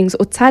strengths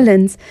or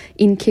talents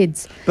in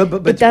kids.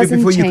 But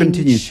before you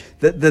continue,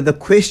 the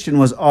question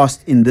was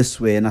asked in this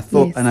way, and I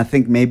thought, Yes. and I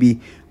think maybe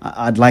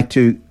I'd like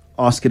to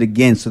ask it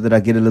again so that I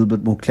get a little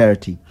bit more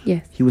clarity.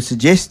 Yes. He was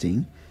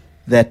suggesting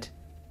that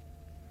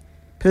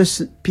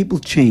people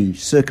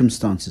change,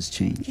 circumstances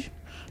change,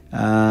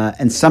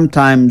 and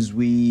sometimes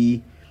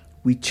we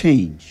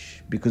change.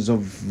 Because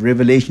of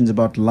revelations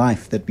about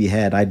life that we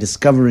had, I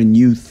discover a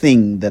new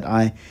thing that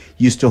I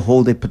used to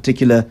hold a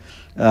particular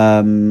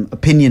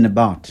opinion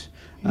about.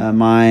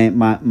 My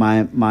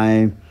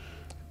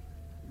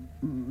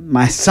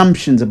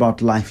assumptions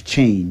about life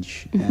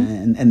change,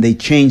 and they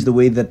change the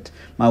way that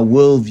my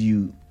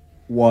worldview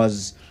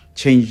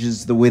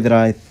changes the way that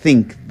I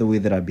think, the way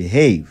that I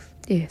behave.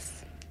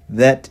 Yes.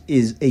 That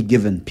is a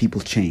given.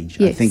 People change.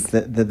 Yes. I think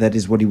that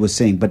is what he was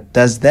saying. But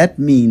does that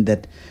mean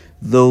that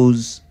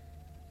those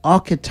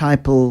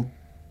archetypal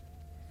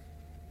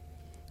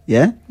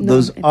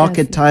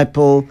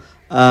archetypal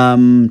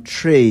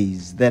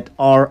traits that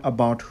are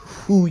about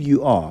who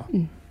you are,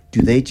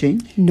 do they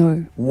change?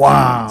 No.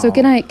 Wow. So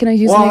can I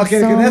use an example?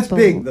 Okay, that's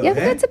big though. Yeah,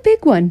 that's a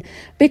big one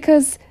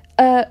because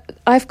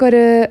I've got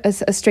a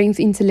strength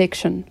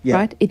intellection,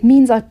 right? It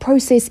means I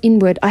process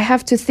inward. I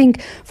have to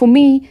think. For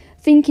me,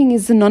 thinking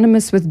is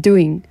synonymous with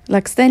doing.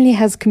 Like Stanley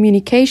has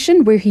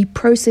communication where he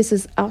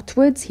processes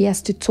outwards. He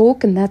has to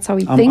talk, and that's how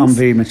he thinks. I'm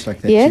very much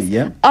like that yes? too,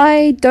 yeah.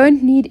 I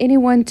don't need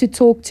anyone to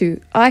talk to.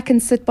 I can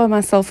sit by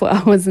myself for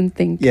hours and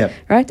think,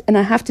 right? And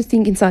I have to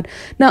think inside.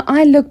 Now,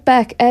 I look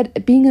back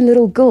at being a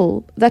little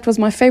girl. That was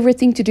my favorite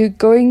thing to do,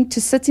 going to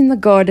sit in the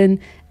garden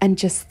and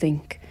just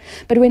think.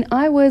 But when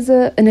I was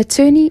an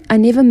attorney, I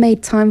never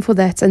made time for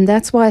that, and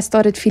that's why I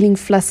started feeling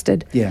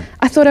flustered. Yeah.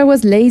 I thought I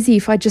was lazy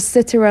if I just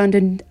sit around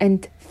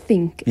and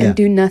think and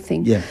do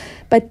nothing. Yeah.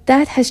 But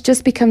that has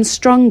just become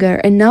stronger,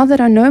 and now that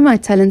I know my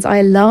talents, I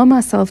allow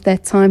myself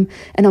that time,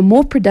 and I'm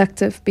more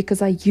productive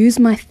because I use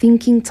my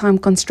thinking time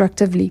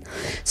constructively.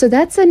 So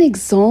that's an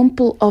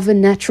example of a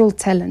natural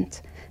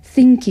talent,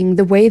 thinking,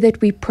 the way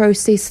that we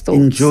process thoughts.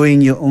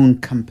 Enjoying your own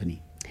company.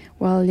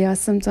 Well, yeah,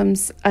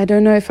 sometimes I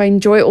don't know if I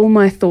enjoy all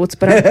my thoughts,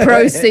 but I'm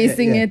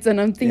processing it and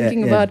I'm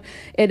thinking about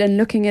it and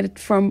looking at it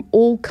from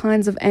all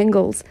kinds of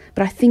angles.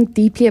 But I think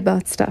deeply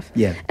about stuff.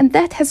 Yeah. And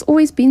that has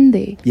always been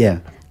there. Yeah.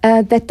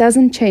 That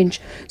doesn't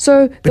change.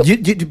 So, but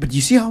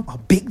you see how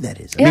big that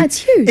is. I mean, it's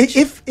huge.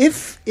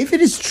 If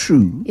it is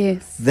true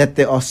that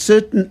there are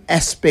certain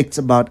aspects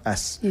about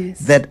us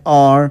that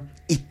are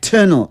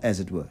eternal, as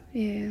it were.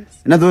 Yes.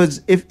 In other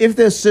words, if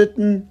there are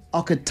certain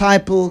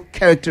archetypal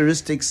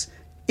characteristics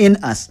in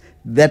us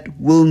that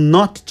will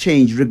not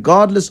change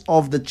regardless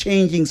of the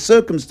changing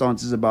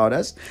circumstances about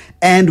us,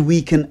 and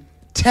we can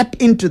tap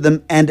into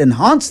them and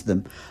enhance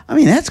them, I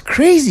mean, that's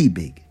crazy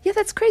big. Yeah,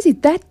 that's crazy.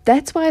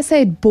 That's why I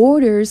say it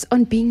borders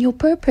on being your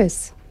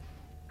purpose.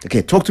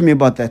 Okay, talk to me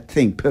about that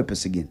thing,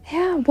 purpose again.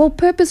 Yeah, well,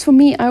 purpose for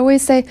me, I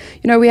always say,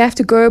 we have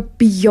to go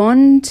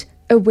beyond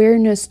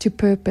awareness to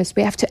purpose.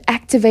 We have to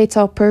activate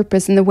our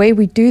purpose, and the way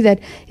we do that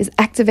is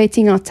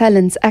activating our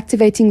talents,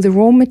 activating the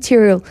raw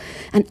material,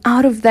 and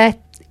out of that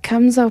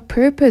comes our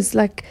purpose,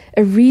 like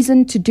a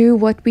reason to do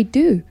what we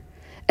do.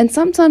 And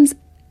sometimes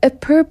a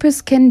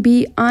purpose can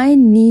be, I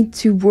need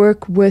to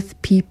work with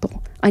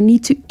people. I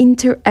need to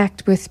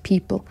interact with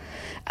people.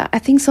 I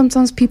think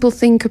sometimes people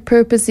think a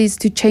purpose is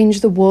to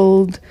change the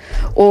world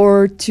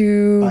or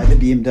to buy the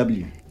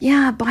BMW.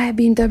 Yeah, buy a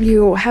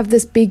BMW or have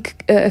this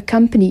big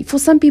company. For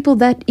some people,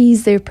 that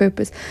is their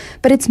purpose.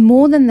 But it's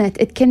more than that.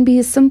 It can be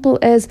as simple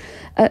as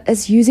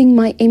using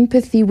my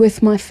empathy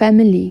with my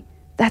family.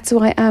 That's who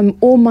I am.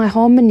 Or my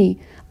harmony.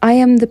 I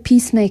am the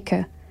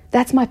peacemaker.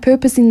 That's my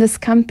purpose in this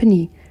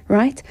company,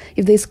 right?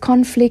 If there's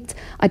conflict,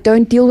 I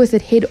don't deal with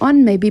it head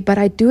on maybe, but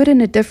I do it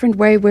in a different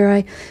way where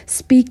I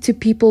speak to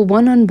people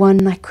one-on-one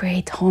and I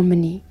create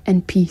harmony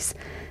and peace.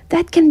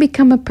 That can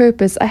become a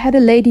purpose. I had a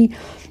lady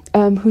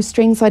whose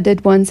strengths I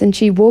did once, and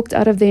she walked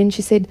out of there and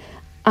she said,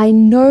 I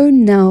know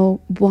now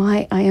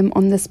why I am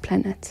on this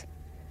planet.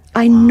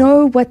 I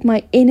know what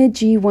my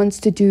energy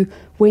wants to do,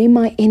 where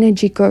my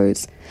energy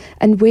goes.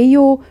 And where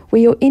your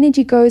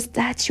energy goes,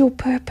 that's your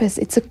purpose.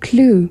 It's a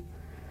clue.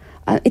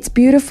 It's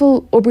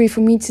beautiful, Aubrey,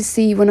 for me to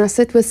see when I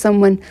sit with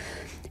someone,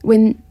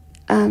 when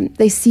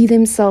they see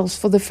themselves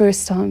for the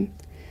first time.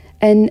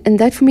 And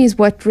that for me is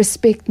what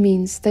respect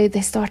means. They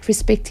start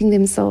respecting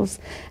themselves.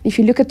 If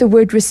you look at the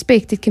word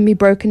respect, it can be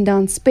broken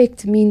down.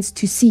 Spect means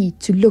to see,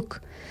 to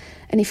look.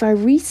 And if I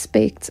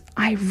respect,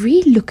 I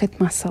re-look at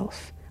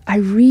myself. I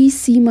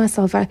re-see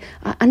myself. I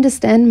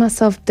understand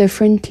myself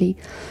differently.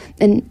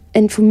 And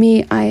for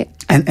me,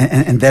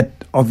 And that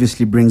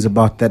obviously brings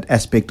about that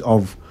aspect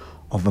of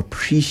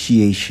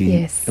appreciation.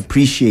 Yes.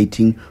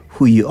 Appreciating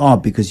who you are,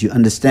 because you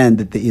understand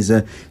that there is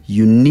a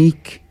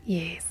unique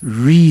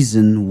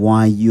reason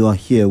why you are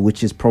here,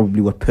 which is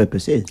probably what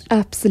purpose is.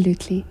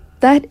 Absolutely.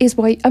 That is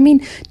why,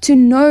 to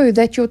know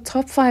that your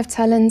top 5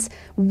 talents,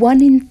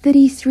 1 in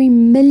 33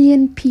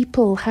 million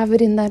people have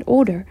it in that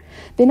order.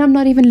 Then I'm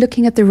not even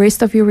looking at the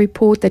rest of your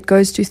report that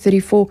goes to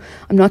 34.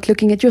 I'm not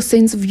looking at your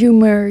sense of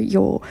humor,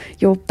 your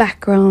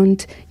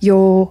background,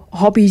 your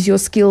hobbies, your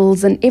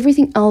skills, and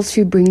everything else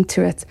you bring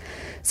to it.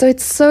 So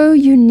it's so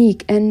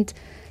unique, and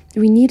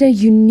we need a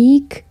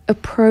unique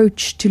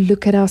approach to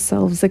look at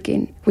ourselves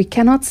again. We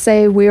cannot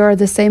say we are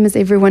the same as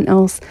everyone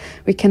else.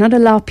 We cannot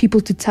allow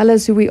people to tell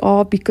us who we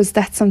are, because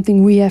that's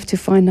something we have to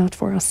find out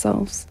for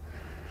ourselves.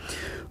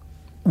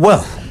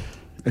 Well,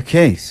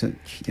 okay, so,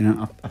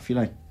 I feel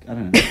like, I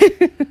don't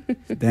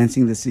know,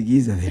 dancing the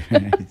Sigiza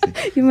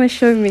there. You must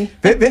show me.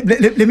 But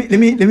let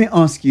me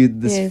ask you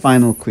this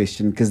final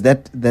question, because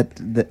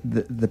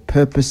the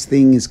purpose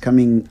thing is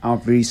coming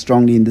out very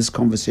strongly in this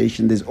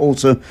conversation. There's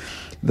also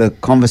the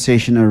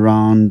conversation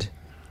around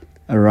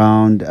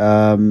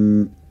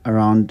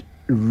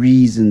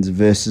reasons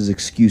versus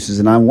excuses,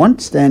 and I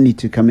want Stanley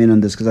to come in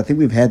on this, because I think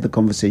we've had the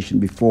conversation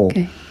before.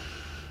 Okay.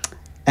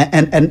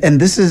 And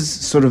this is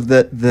sort of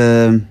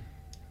the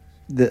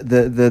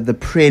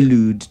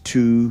prelude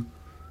to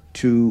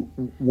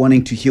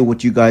wanting to hear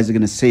what you guys are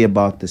going to say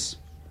about this.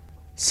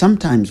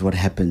 Sometimes what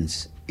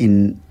happens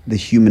in the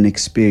human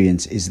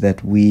experience is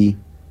that we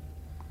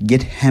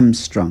get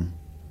hamstrung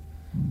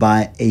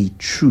by a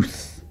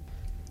truth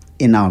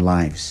in our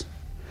lives.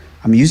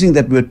 I'm using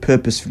that word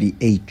purposefully,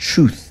 a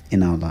truth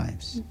in our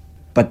lives.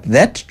 But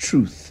that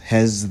truth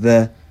has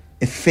the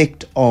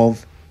effect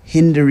of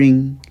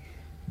hindering,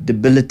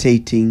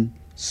 debilitating,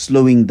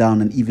 slowing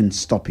down, and even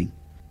stopping.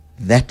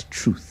 That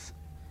truth.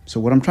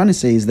 So what I'm trying to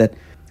say is that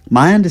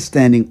my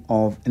understanding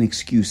of an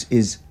excuse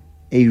is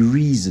a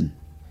reason,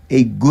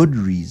 a good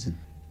reason,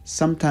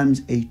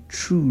 sometimes a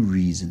true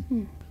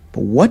reason.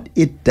 But what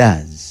it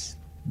does,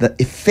 the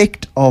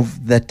effect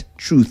of that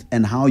truth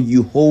and how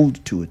you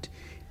hold to it,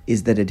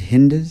 is that it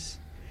hinders,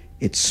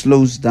 it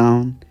slows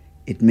down,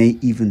 it may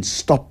even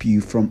stop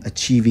you from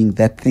achieving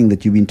that thing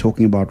that you've been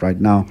talking about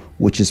right now,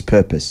 which is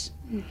purpose.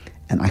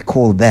 And I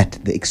call that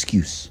the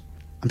excuse.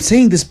 I'm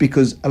saying this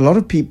because a lot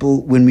of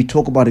people, when we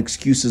talk about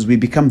excuses, we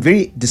become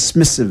very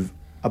dismissive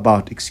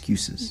about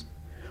excuses.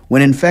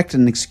 When in fact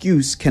an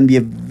excuse can be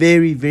a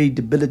very, very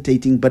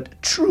debilitating but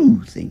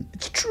true thing.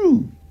 It's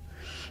true.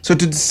 So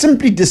to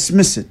simply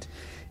dismiss it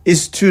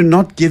is to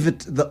not give it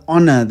the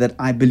honor that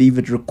I believe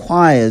it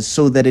requires,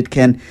 so that it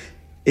can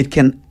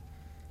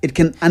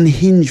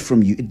unhinge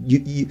from you.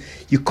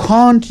 You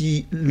can't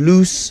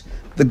loose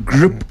the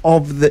grip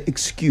of the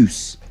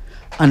excuse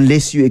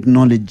unless you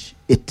acknowledge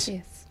it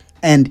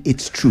and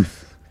its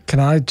truth.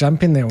 Can I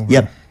jump in there? Aubrey?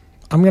 Yep.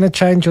 I'm going to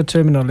change your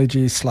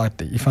terminology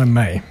slightly, if I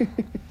may.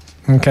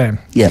 Okay.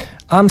 Yeah.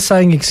 I'm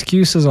saying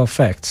excuses are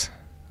facts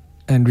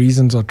and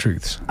reasons are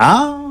truths.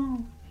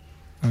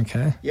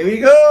 Okay. Here we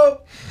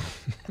go.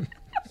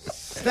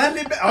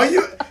 Stanley,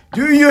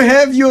 do you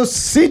have your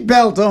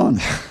seatbelt on?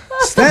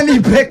 Stanley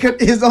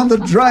Becket is on the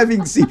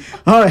driving seat.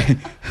 All right,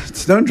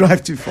 don't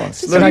drive too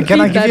fast. Can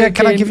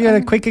I give you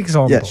a quick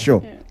example? Yeah,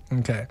 sure.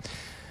 Okay.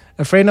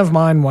 A friend of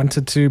mine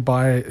wanted to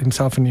buy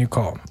himself a new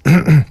car.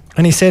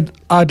 And he said,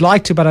 I'd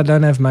like to, but I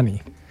don't have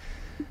money.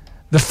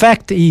 The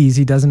fact is,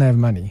 he doesn't have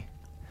money.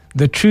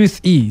 The truth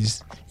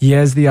is, he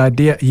has the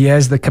idea, he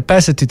has the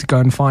capacity to go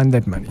and find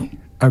that money.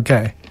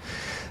 Okay.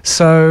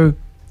 So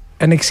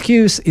an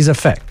excuse is a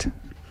fact.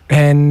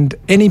 And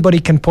anybody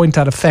can point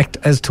out a fact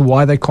as to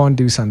why they can't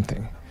do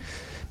something.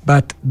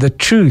 But the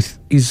truth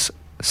is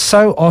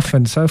so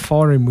often so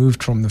far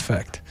removed from the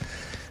fact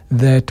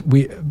that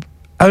we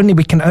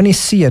can only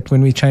see it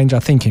when we change our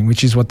thinking,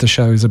 which is what the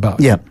show is about.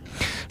 Yeah.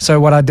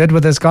 So what I did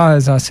with this guy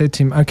is I said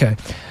to him, okay,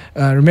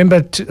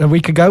 remember a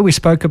week ago we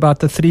spoke about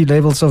the 3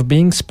 levels of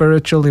being: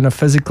 spiritual in a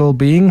physical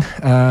being.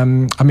 I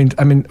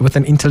mean, with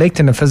an intellect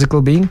in a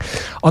physical being.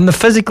 On the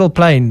physical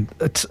plane,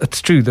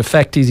 it's true. The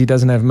fact is he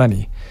doesn't have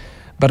money.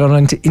 But on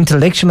an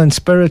intellectual and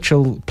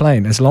spiritual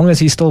plane, as long as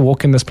he's still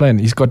walking this plane,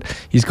 he's got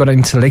an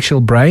intellectual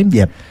brain,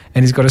 yep,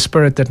 and he's got a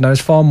spirit that knows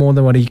far more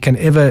than what he can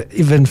ever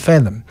even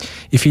fathom.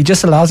 If he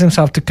just allows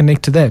himself to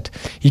connect to that,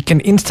 he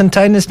can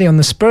instantaneously on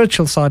the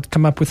spiritual side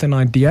come up with an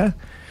idea,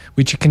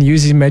 which he can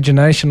use his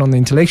imagination on the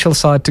intellectual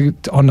side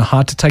on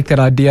how to take that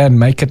idea and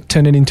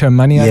turn it into a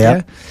money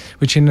idea,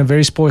 which in a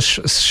very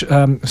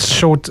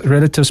short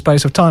relative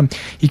space of time,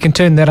 he can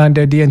turn that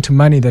idea into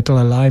money that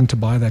will allow him to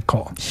buy that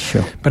car.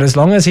 Sure. But as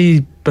long as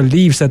he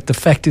believes that the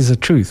fact is a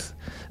truth,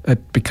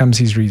 it becomes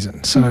his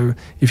reason. So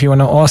if you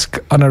want to ask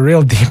on a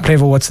real deep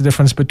level what's the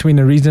difference between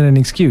a reason and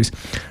an excuse,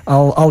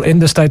 I'll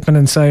end the statement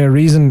and say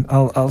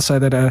I'll say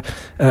that a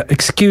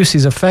excuse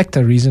is a fact,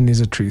 a reason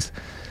is a truth.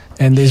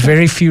 And there's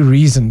very few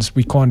reasons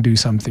we can't do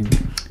something.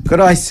 Could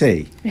I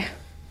say,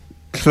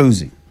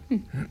 closing,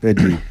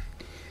 Berdine,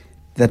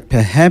 that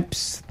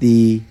perhaps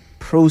the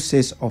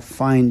process of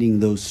finding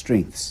those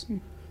strengths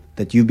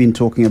that you've been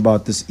talking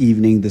about this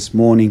evening, this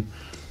morning,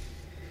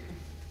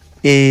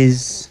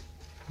 is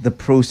the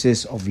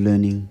process of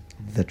learning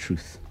the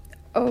truth.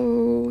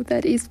 Oh,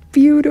 that is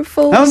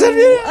beautiful. How's that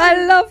beautiful?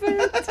 I love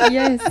it.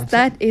 Yes,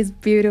 that is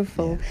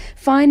beautiful.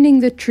 Finding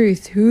the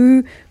truth,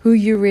 who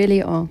you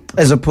really are,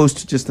 as opposed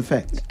to just the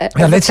facts.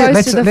 Let's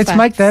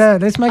make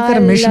that a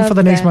mission for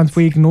the next month.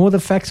 We ignore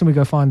the facts and we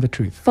go find the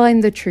truth.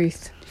 Find the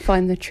truth.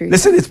 Find the truth.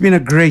 Listen, it's been a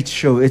great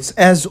show. It's,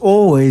 as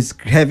always,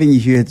 having you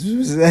here. It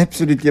was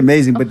absolutely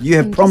amazing. But you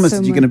have promised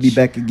that you're going to be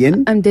back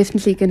again. I'm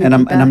definitely going to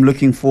be back. And I'm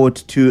looking forward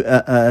to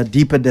a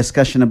deeper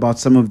discussion about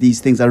some of these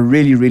things. I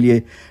really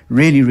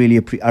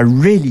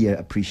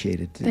appreciate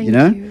it. Thank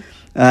you.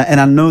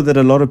 And I know that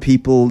a lot of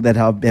people that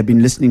have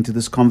been listening to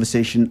this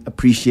conversation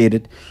appreciate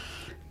it.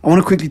 I want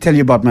to quickly tell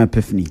you about my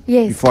epiphany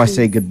before I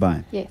say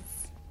goodbye. Yes.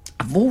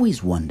 I've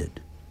always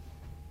wondered,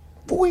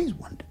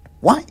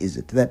 why is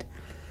it that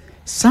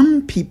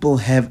some people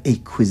have a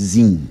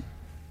cuisine,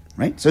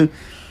 right? So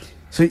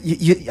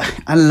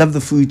I love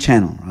the Food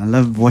Channel. I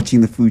love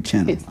watching the Food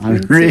Channel. I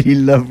really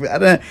love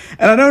it.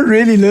 I don't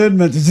really learn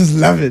much. I just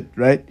love it,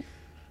 right?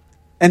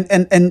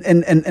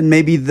 And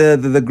maybe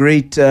the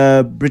great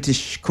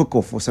British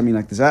cook-off or something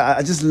like this.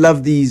 I just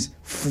love these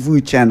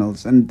food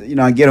channels. And,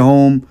 I get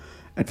home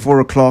at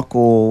 4 o'clock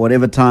or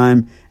whatever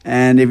time,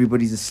 and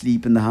everybody's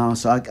asleep in the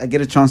house. So I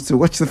get a chance to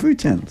watch the food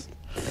channels.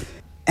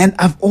 And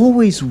I've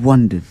always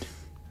wondered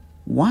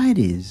why it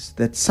is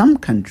that some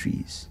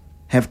countries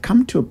have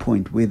come to a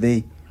point where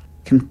they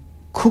can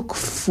cook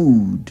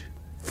food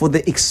for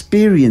the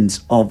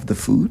experience of the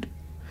food,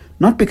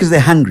 not because they're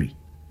hungry,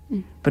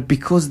 but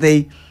because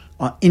they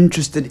are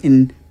interested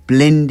in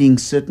blending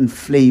certain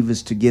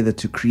flavors together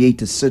to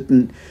create a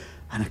certain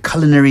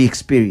culinary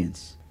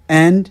experience.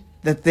 And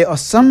that there are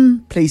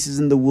some places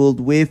in the world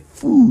where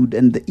food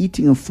and the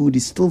eating of food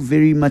is still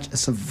very much a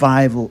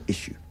survival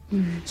issue.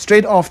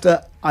 Straight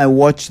after I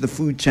watch the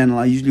Food Channel,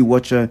 I usually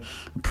watch a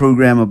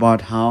program about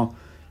how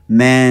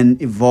man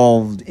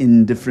evolved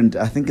in different,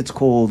 I think it's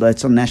called,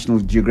 it's on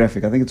National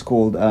Geographic, I think it's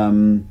called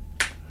The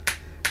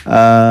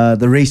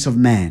Race of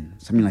Man,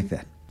 something like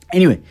that.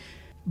 Anyway,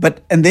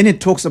 and then it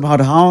talks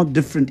about how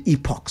different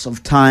epochs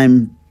of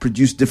time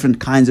produce different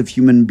kinds of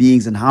human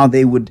beings and how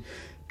they would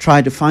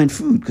try to find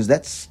food, because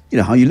that's,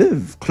 how you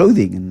live,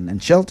 clothing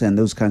and shelter and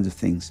those kinds of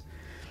things.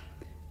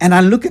 And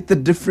I look at the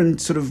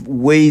different sort of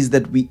ways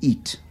that we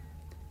eat.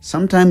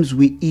 Sometimes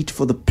we eat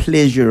for the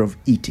pleasure of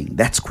eating.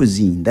 That's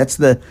cuisine. That's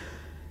the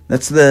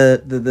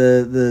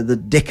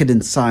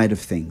decadent side of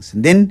things.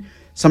 And then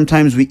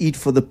sometimes we eat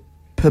for the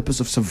purpose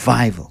of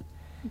survival,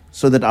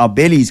 so that our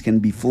bellies can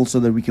be full,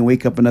 so that we can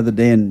wake up another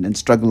day and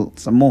struggle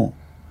some more.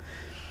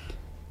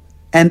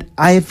 And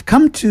I've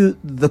come to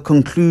the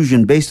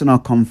conclusion, based on our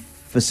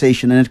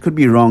conversation, and it could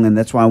be wrong, and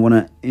that's why I want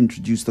to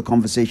introduce the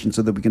conversation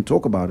so that we can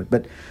talk about it.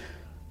 But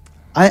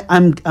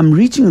I'm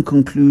reaching a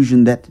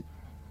conclusion that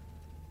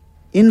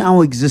in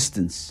our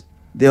existence,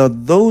 there are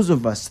those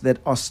of us that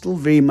are still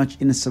very much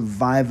in a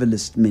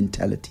survivalist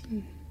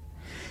mentality.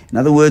 In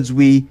other words,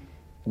 we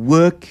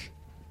work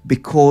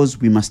because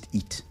we must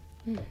eat,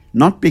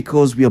 not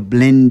because we are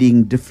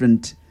blending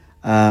different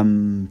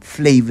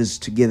flavors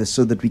together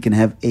so that we can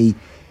have a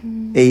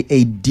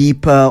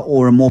deeper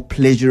or a more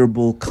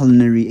pleasurable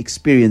culinary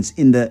experience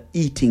in the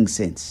eating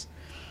sense.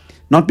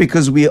 Not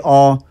because we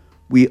are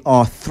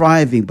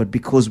thriving, but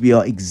because we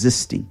are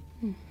existing.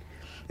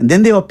 And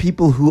then there are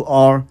people who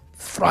are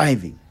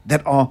thriving,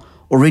 that are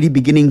already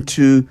beginning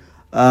to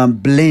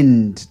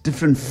blend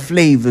different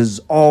flavors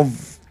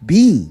of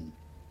being,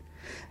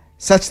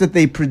 such that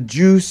they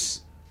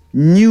produce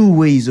new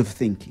ways of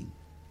thinking,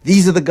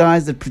 These are the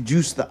guys that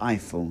produce the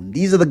iPhone.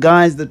 These are the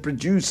guys that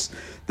produce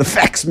the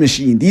fax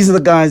machine. These are the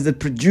guys that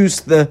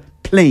produce the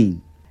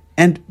plane.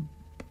 And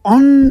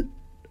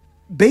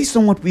based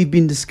on what we've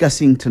been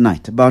discussing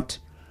tonight about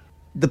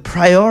the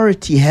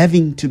priority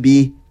having to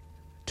be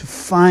to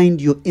find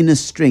your inner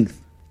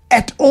strength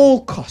at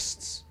all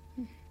costs,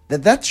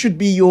 that should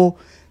be your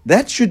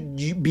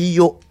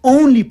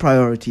only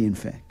priority, in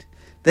fact,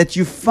 that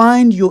you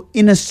find your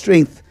inner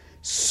strength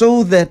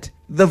so that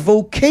the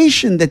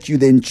vocation that you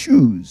then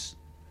choose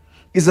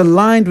is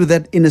aligned with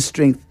that inner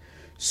strength,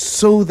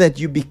 so that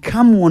you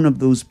become one of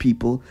those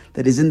people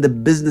that is in the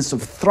business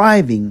of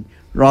thriving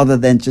rather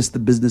than just the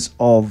business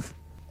of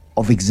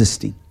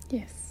existing.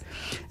 Yes.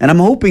 And I'm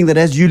hoping that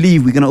as you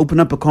leave, we're going to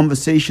open up a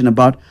conversation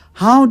about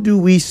how do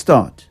we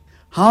start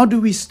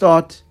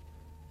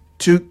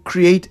to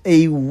create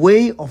a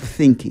way of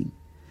thinking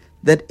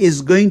that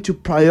is going to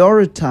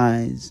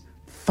prioritize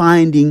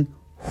finding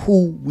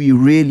who we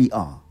really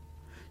are,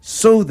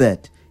 so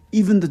that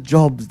even the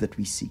jobs that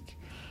we seek,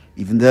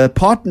 even the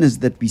partners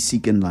that we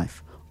seek in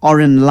life are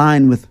in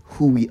line with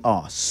who we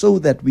are, so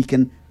that we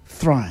can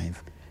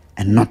thrive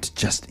and not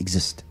just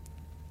exist.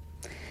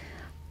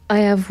 I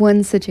have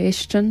one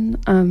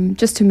suggestion,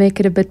 just to make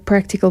it a bit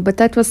practical, but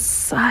that was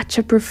such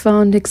a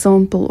profound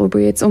example,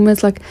 Aubrey. It's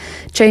almost like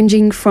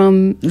changing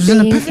from It was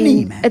an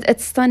epiphany, man.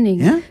 It's stunning.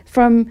 Yeah?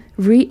 From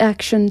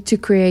reaction to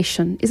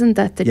creation. Isn't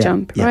that the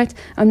jump, yeah. right?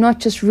 I'm not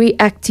just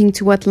reacting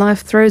to what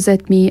life throws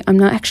at me. I'm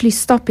not actually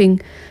stopping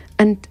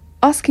and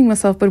asking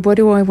myself, but what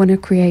do I want to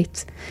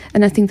create?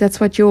 And I think that's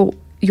what your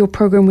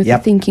program with the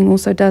thinking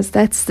also does.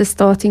 That's the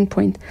starting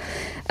point.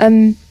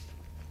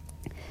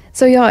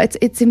 So yeah,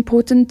 it's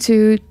important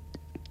to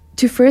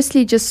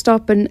firstly just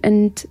stop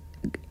and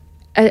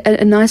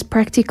a nice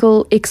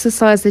practical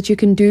exercise that you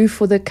can do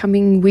for the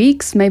coming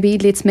weeks. Maybe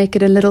let's make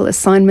it a little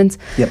assignment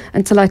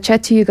until I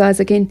chat to you guys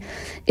again,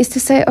 is to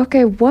say,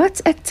 okay,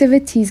 what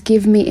activities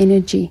give me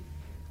energy?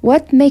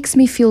 What makes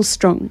me feel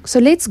strong? So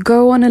let's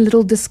go on a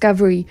little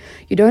discovery.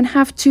 You don't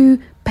have to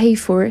pay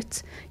for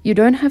it. You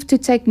don't have to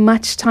take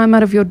much time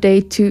out of your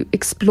day to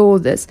explore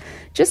this.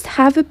 Just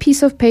have a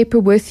piece of paper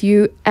with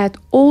you at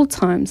all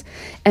times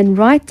and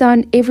write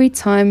down every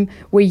time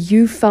where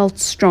you felt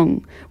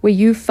strong, where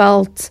you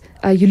felt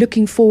you're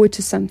looking forward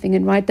to something,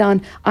 and write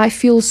down, I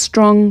feel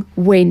strong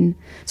when.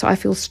 So I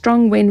feel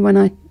strong when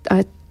I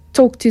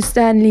talk to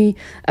Stanley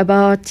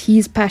about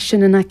his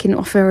passion and I can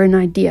offer an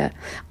idea.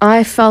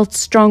 I felt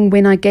strong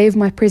when I gave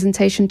my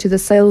presentation to the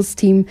sales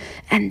team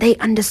and they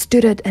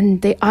understood it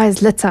and their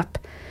eyes lit up.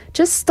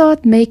 Just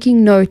start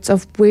making notes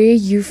of where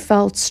you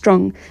felt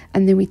strong,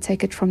 and then we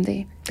take it from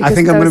there. I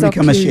think I'm going to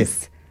become a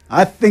chef.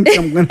 I think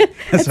I'm going to...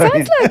 It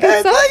sounds like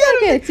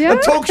it, yeah?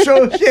 A talk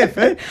show chef,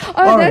 eh?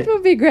 Oh, that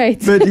would be great.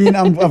 Berdine,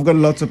 I've got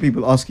lots of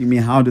people asking me,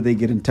 how do they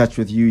get in touch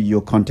with you,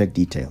 your contact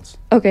details?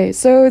 Okay,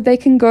 so they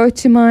can go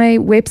to my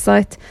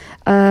website,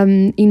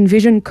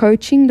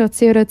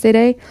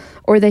 invisioncoaching.co.za,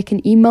 or they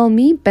can email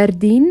me,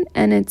 Berdine,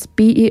 and it's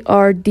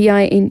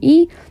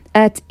Berdine,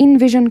 at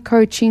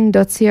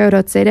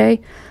invisioncoaching.co.za.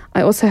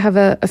 I also have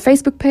a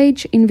Facebook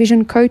page,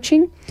 Invision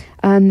Coaching.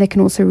 They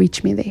can also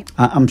reach me there.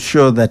 I'm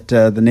sure that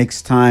the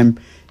next time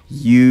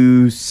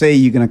you say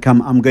you're going to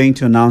come, I'm going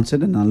to announce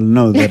it, and I'll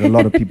know that a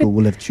lot of people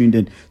will have tuned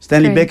in.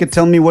 Stanley Becket,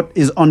 tell me what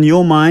is on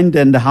your mind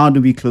and how do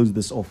we close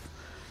this off?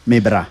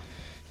 Mebra.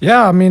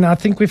 Yeah, I mean, I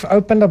think we've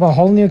opened up a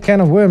whole new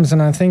can of worms,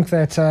 and I think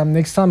that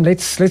next time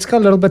let's go a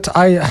little bit.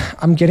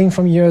 I'm getting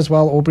from you as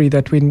well, Aubrey,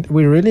 that we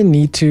really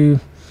need to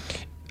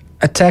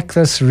attack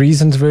this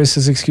reasons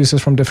versus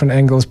excuses from different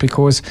angles,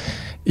 because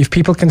if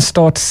people can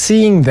start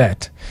seeing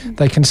that,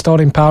 they can start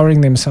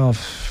empowering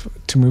themselves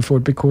to move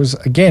forward. Because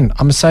again,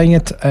 I'm saying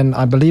it and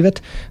I believe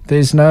it,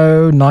 there's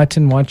no knight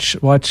in white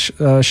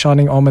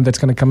shining armor that's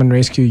going to come and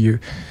rescue you.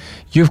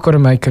 You've got to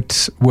make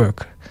it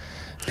work.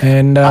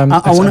 And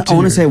I want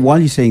to say, while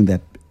you're saying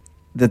that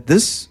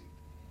this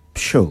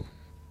show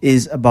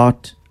is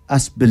about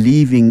us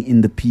believing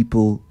in the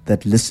people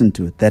that listen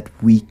to it, that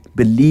we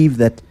believe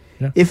that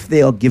if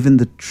they are given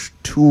the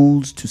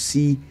tools to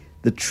see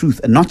the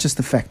truth and not just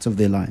the facts of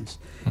their lives,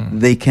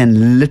 they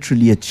can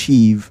literally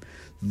achieve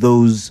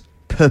those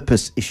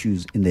purpose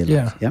issues in their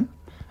lives. Yeah.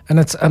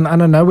 And I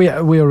know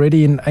we're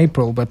already in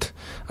April, but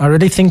I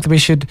really think that we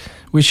should.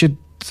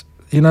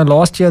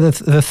 Last year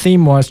the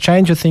theme was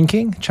change your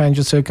thinking, change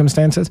your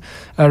circumstances.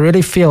 I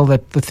really feel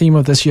that the theme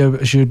of this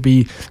year should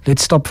be,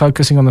 let's stop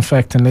focusing on the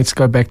fact and let's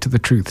go back to the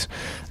truth.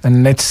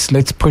 And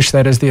let's push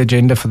that as the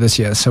agenda for this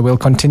year. So we'll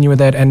continue with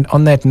that. And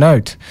on that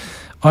note,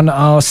 on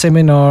our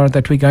seminar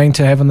that we're going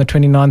to have on the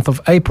 29th of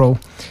April,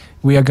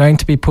 we are going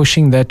to be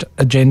pushing that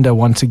agenda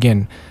once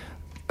again.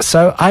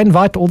 So I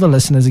invite all the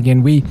listeners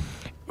again. We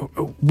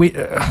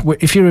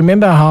if you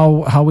remember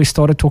how we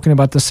started talking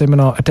about the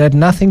seminar, it had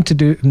nothing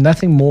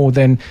more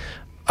than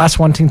us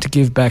wanting to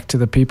give back to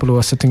the people who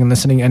are sitting and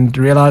listening, and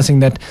realizing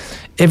that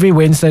every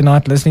Wednesday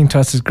night listening to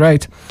us is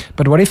great,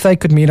 but what if they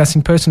could meet us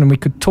in person and we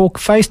could talk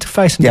face to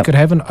face and we could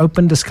have an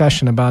open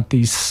discussion about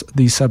these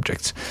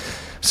subjects.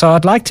 So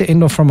I'd like to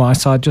end off from my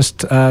side just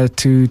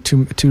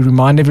to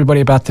remind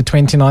everybody about the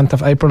 29th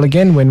of April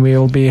again, when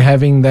we'll be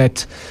having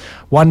that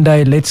one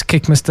day Let's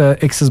Kick Mr.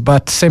 X's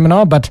Butt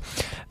seminar. But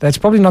that's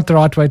probably not the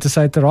right way to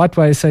say it. The right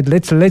way is say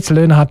let's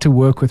learn how to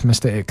work with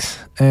Mr. X,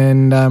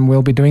 and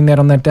we'll be doing that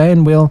on that day.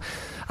 And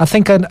I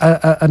think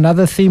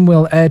another theme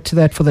we'll add to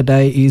that for the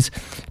day is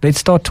let's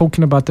start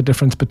talking about the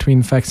difference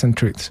between facts and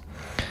truths.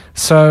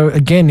 So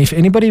again, if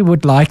anybody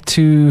would like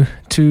to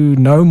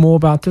know more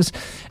about this,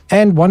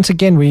 and once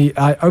again,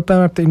 I open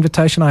up the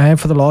invitation I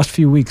have for the last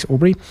few weeks,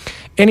 Aubrey.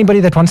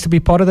 Anybody that wants to be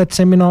part of that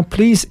seminar,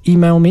 please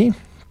email me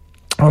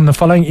on the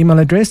following email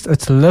address.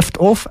 It's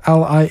liftoff,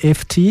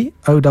 LIFTOFF,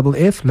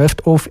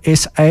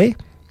 liftoffsa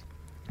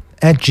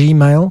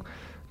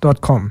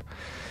 @gmail.com.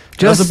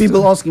 Just the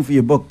people asking for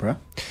your book, bro.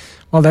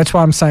 Well, that's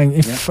why I'm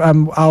saying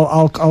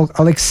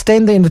I'll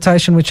extend the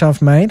invitation which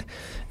I've made,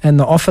 and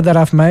the offer that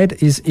I've made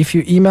is if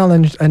you email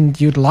and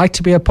you'd like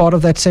to be a part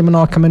of that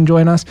seminar, come and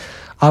join us.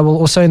 I will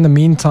also, in the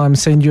meantime,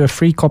 send you a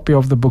free copy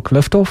of the book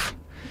Liftoff.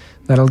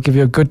 That'll give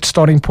you a good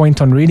starting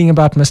point on reading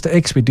about Mr.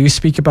 X. We do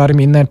speak about him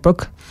in that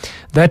book.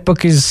 That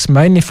book is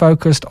mainly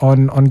focused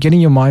on getting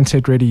your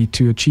mindset ready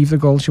to achieve the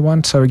goals you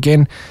want. So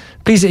again,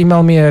 please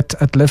email me at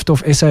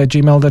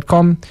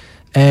liftoffsa@gmail.com,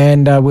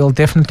 and we'll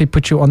definitely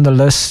put you on the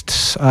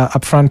list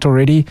up front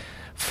already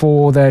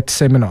for that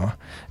seminar.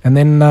 And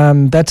then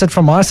that's it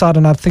from my side.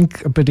 And I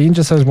think Berdine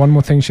just has one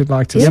more thing she'd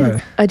like to say.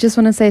 I just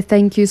want to say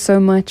thank you so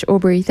much,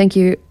 Aubrey. Thank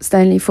you,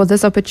 Stanley, for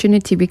this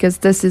opportunity, because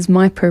this is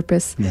my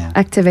purpose,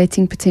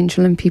 activating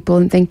potential in people.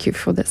 And thank you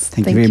for this.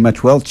 Thank you very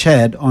much. Well,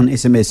 Chad on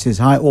SMS says,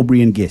 hi,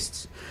 Aubrey and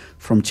guests.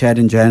 From Chad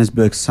in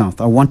Johannesburg South.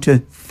 I want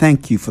to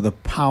thank you for the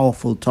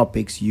powerful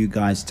topics you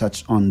guys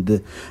touched on.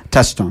 The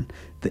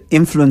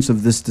influence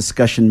of this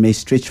discussion may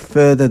stretch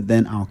further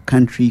than our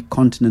country,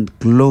 continent,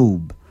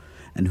 globe,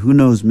 and who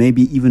knows,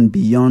 maybe even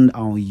beyond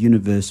our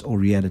universe or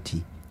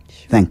reality.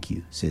 Thank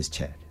you, says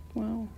Chad. Wow.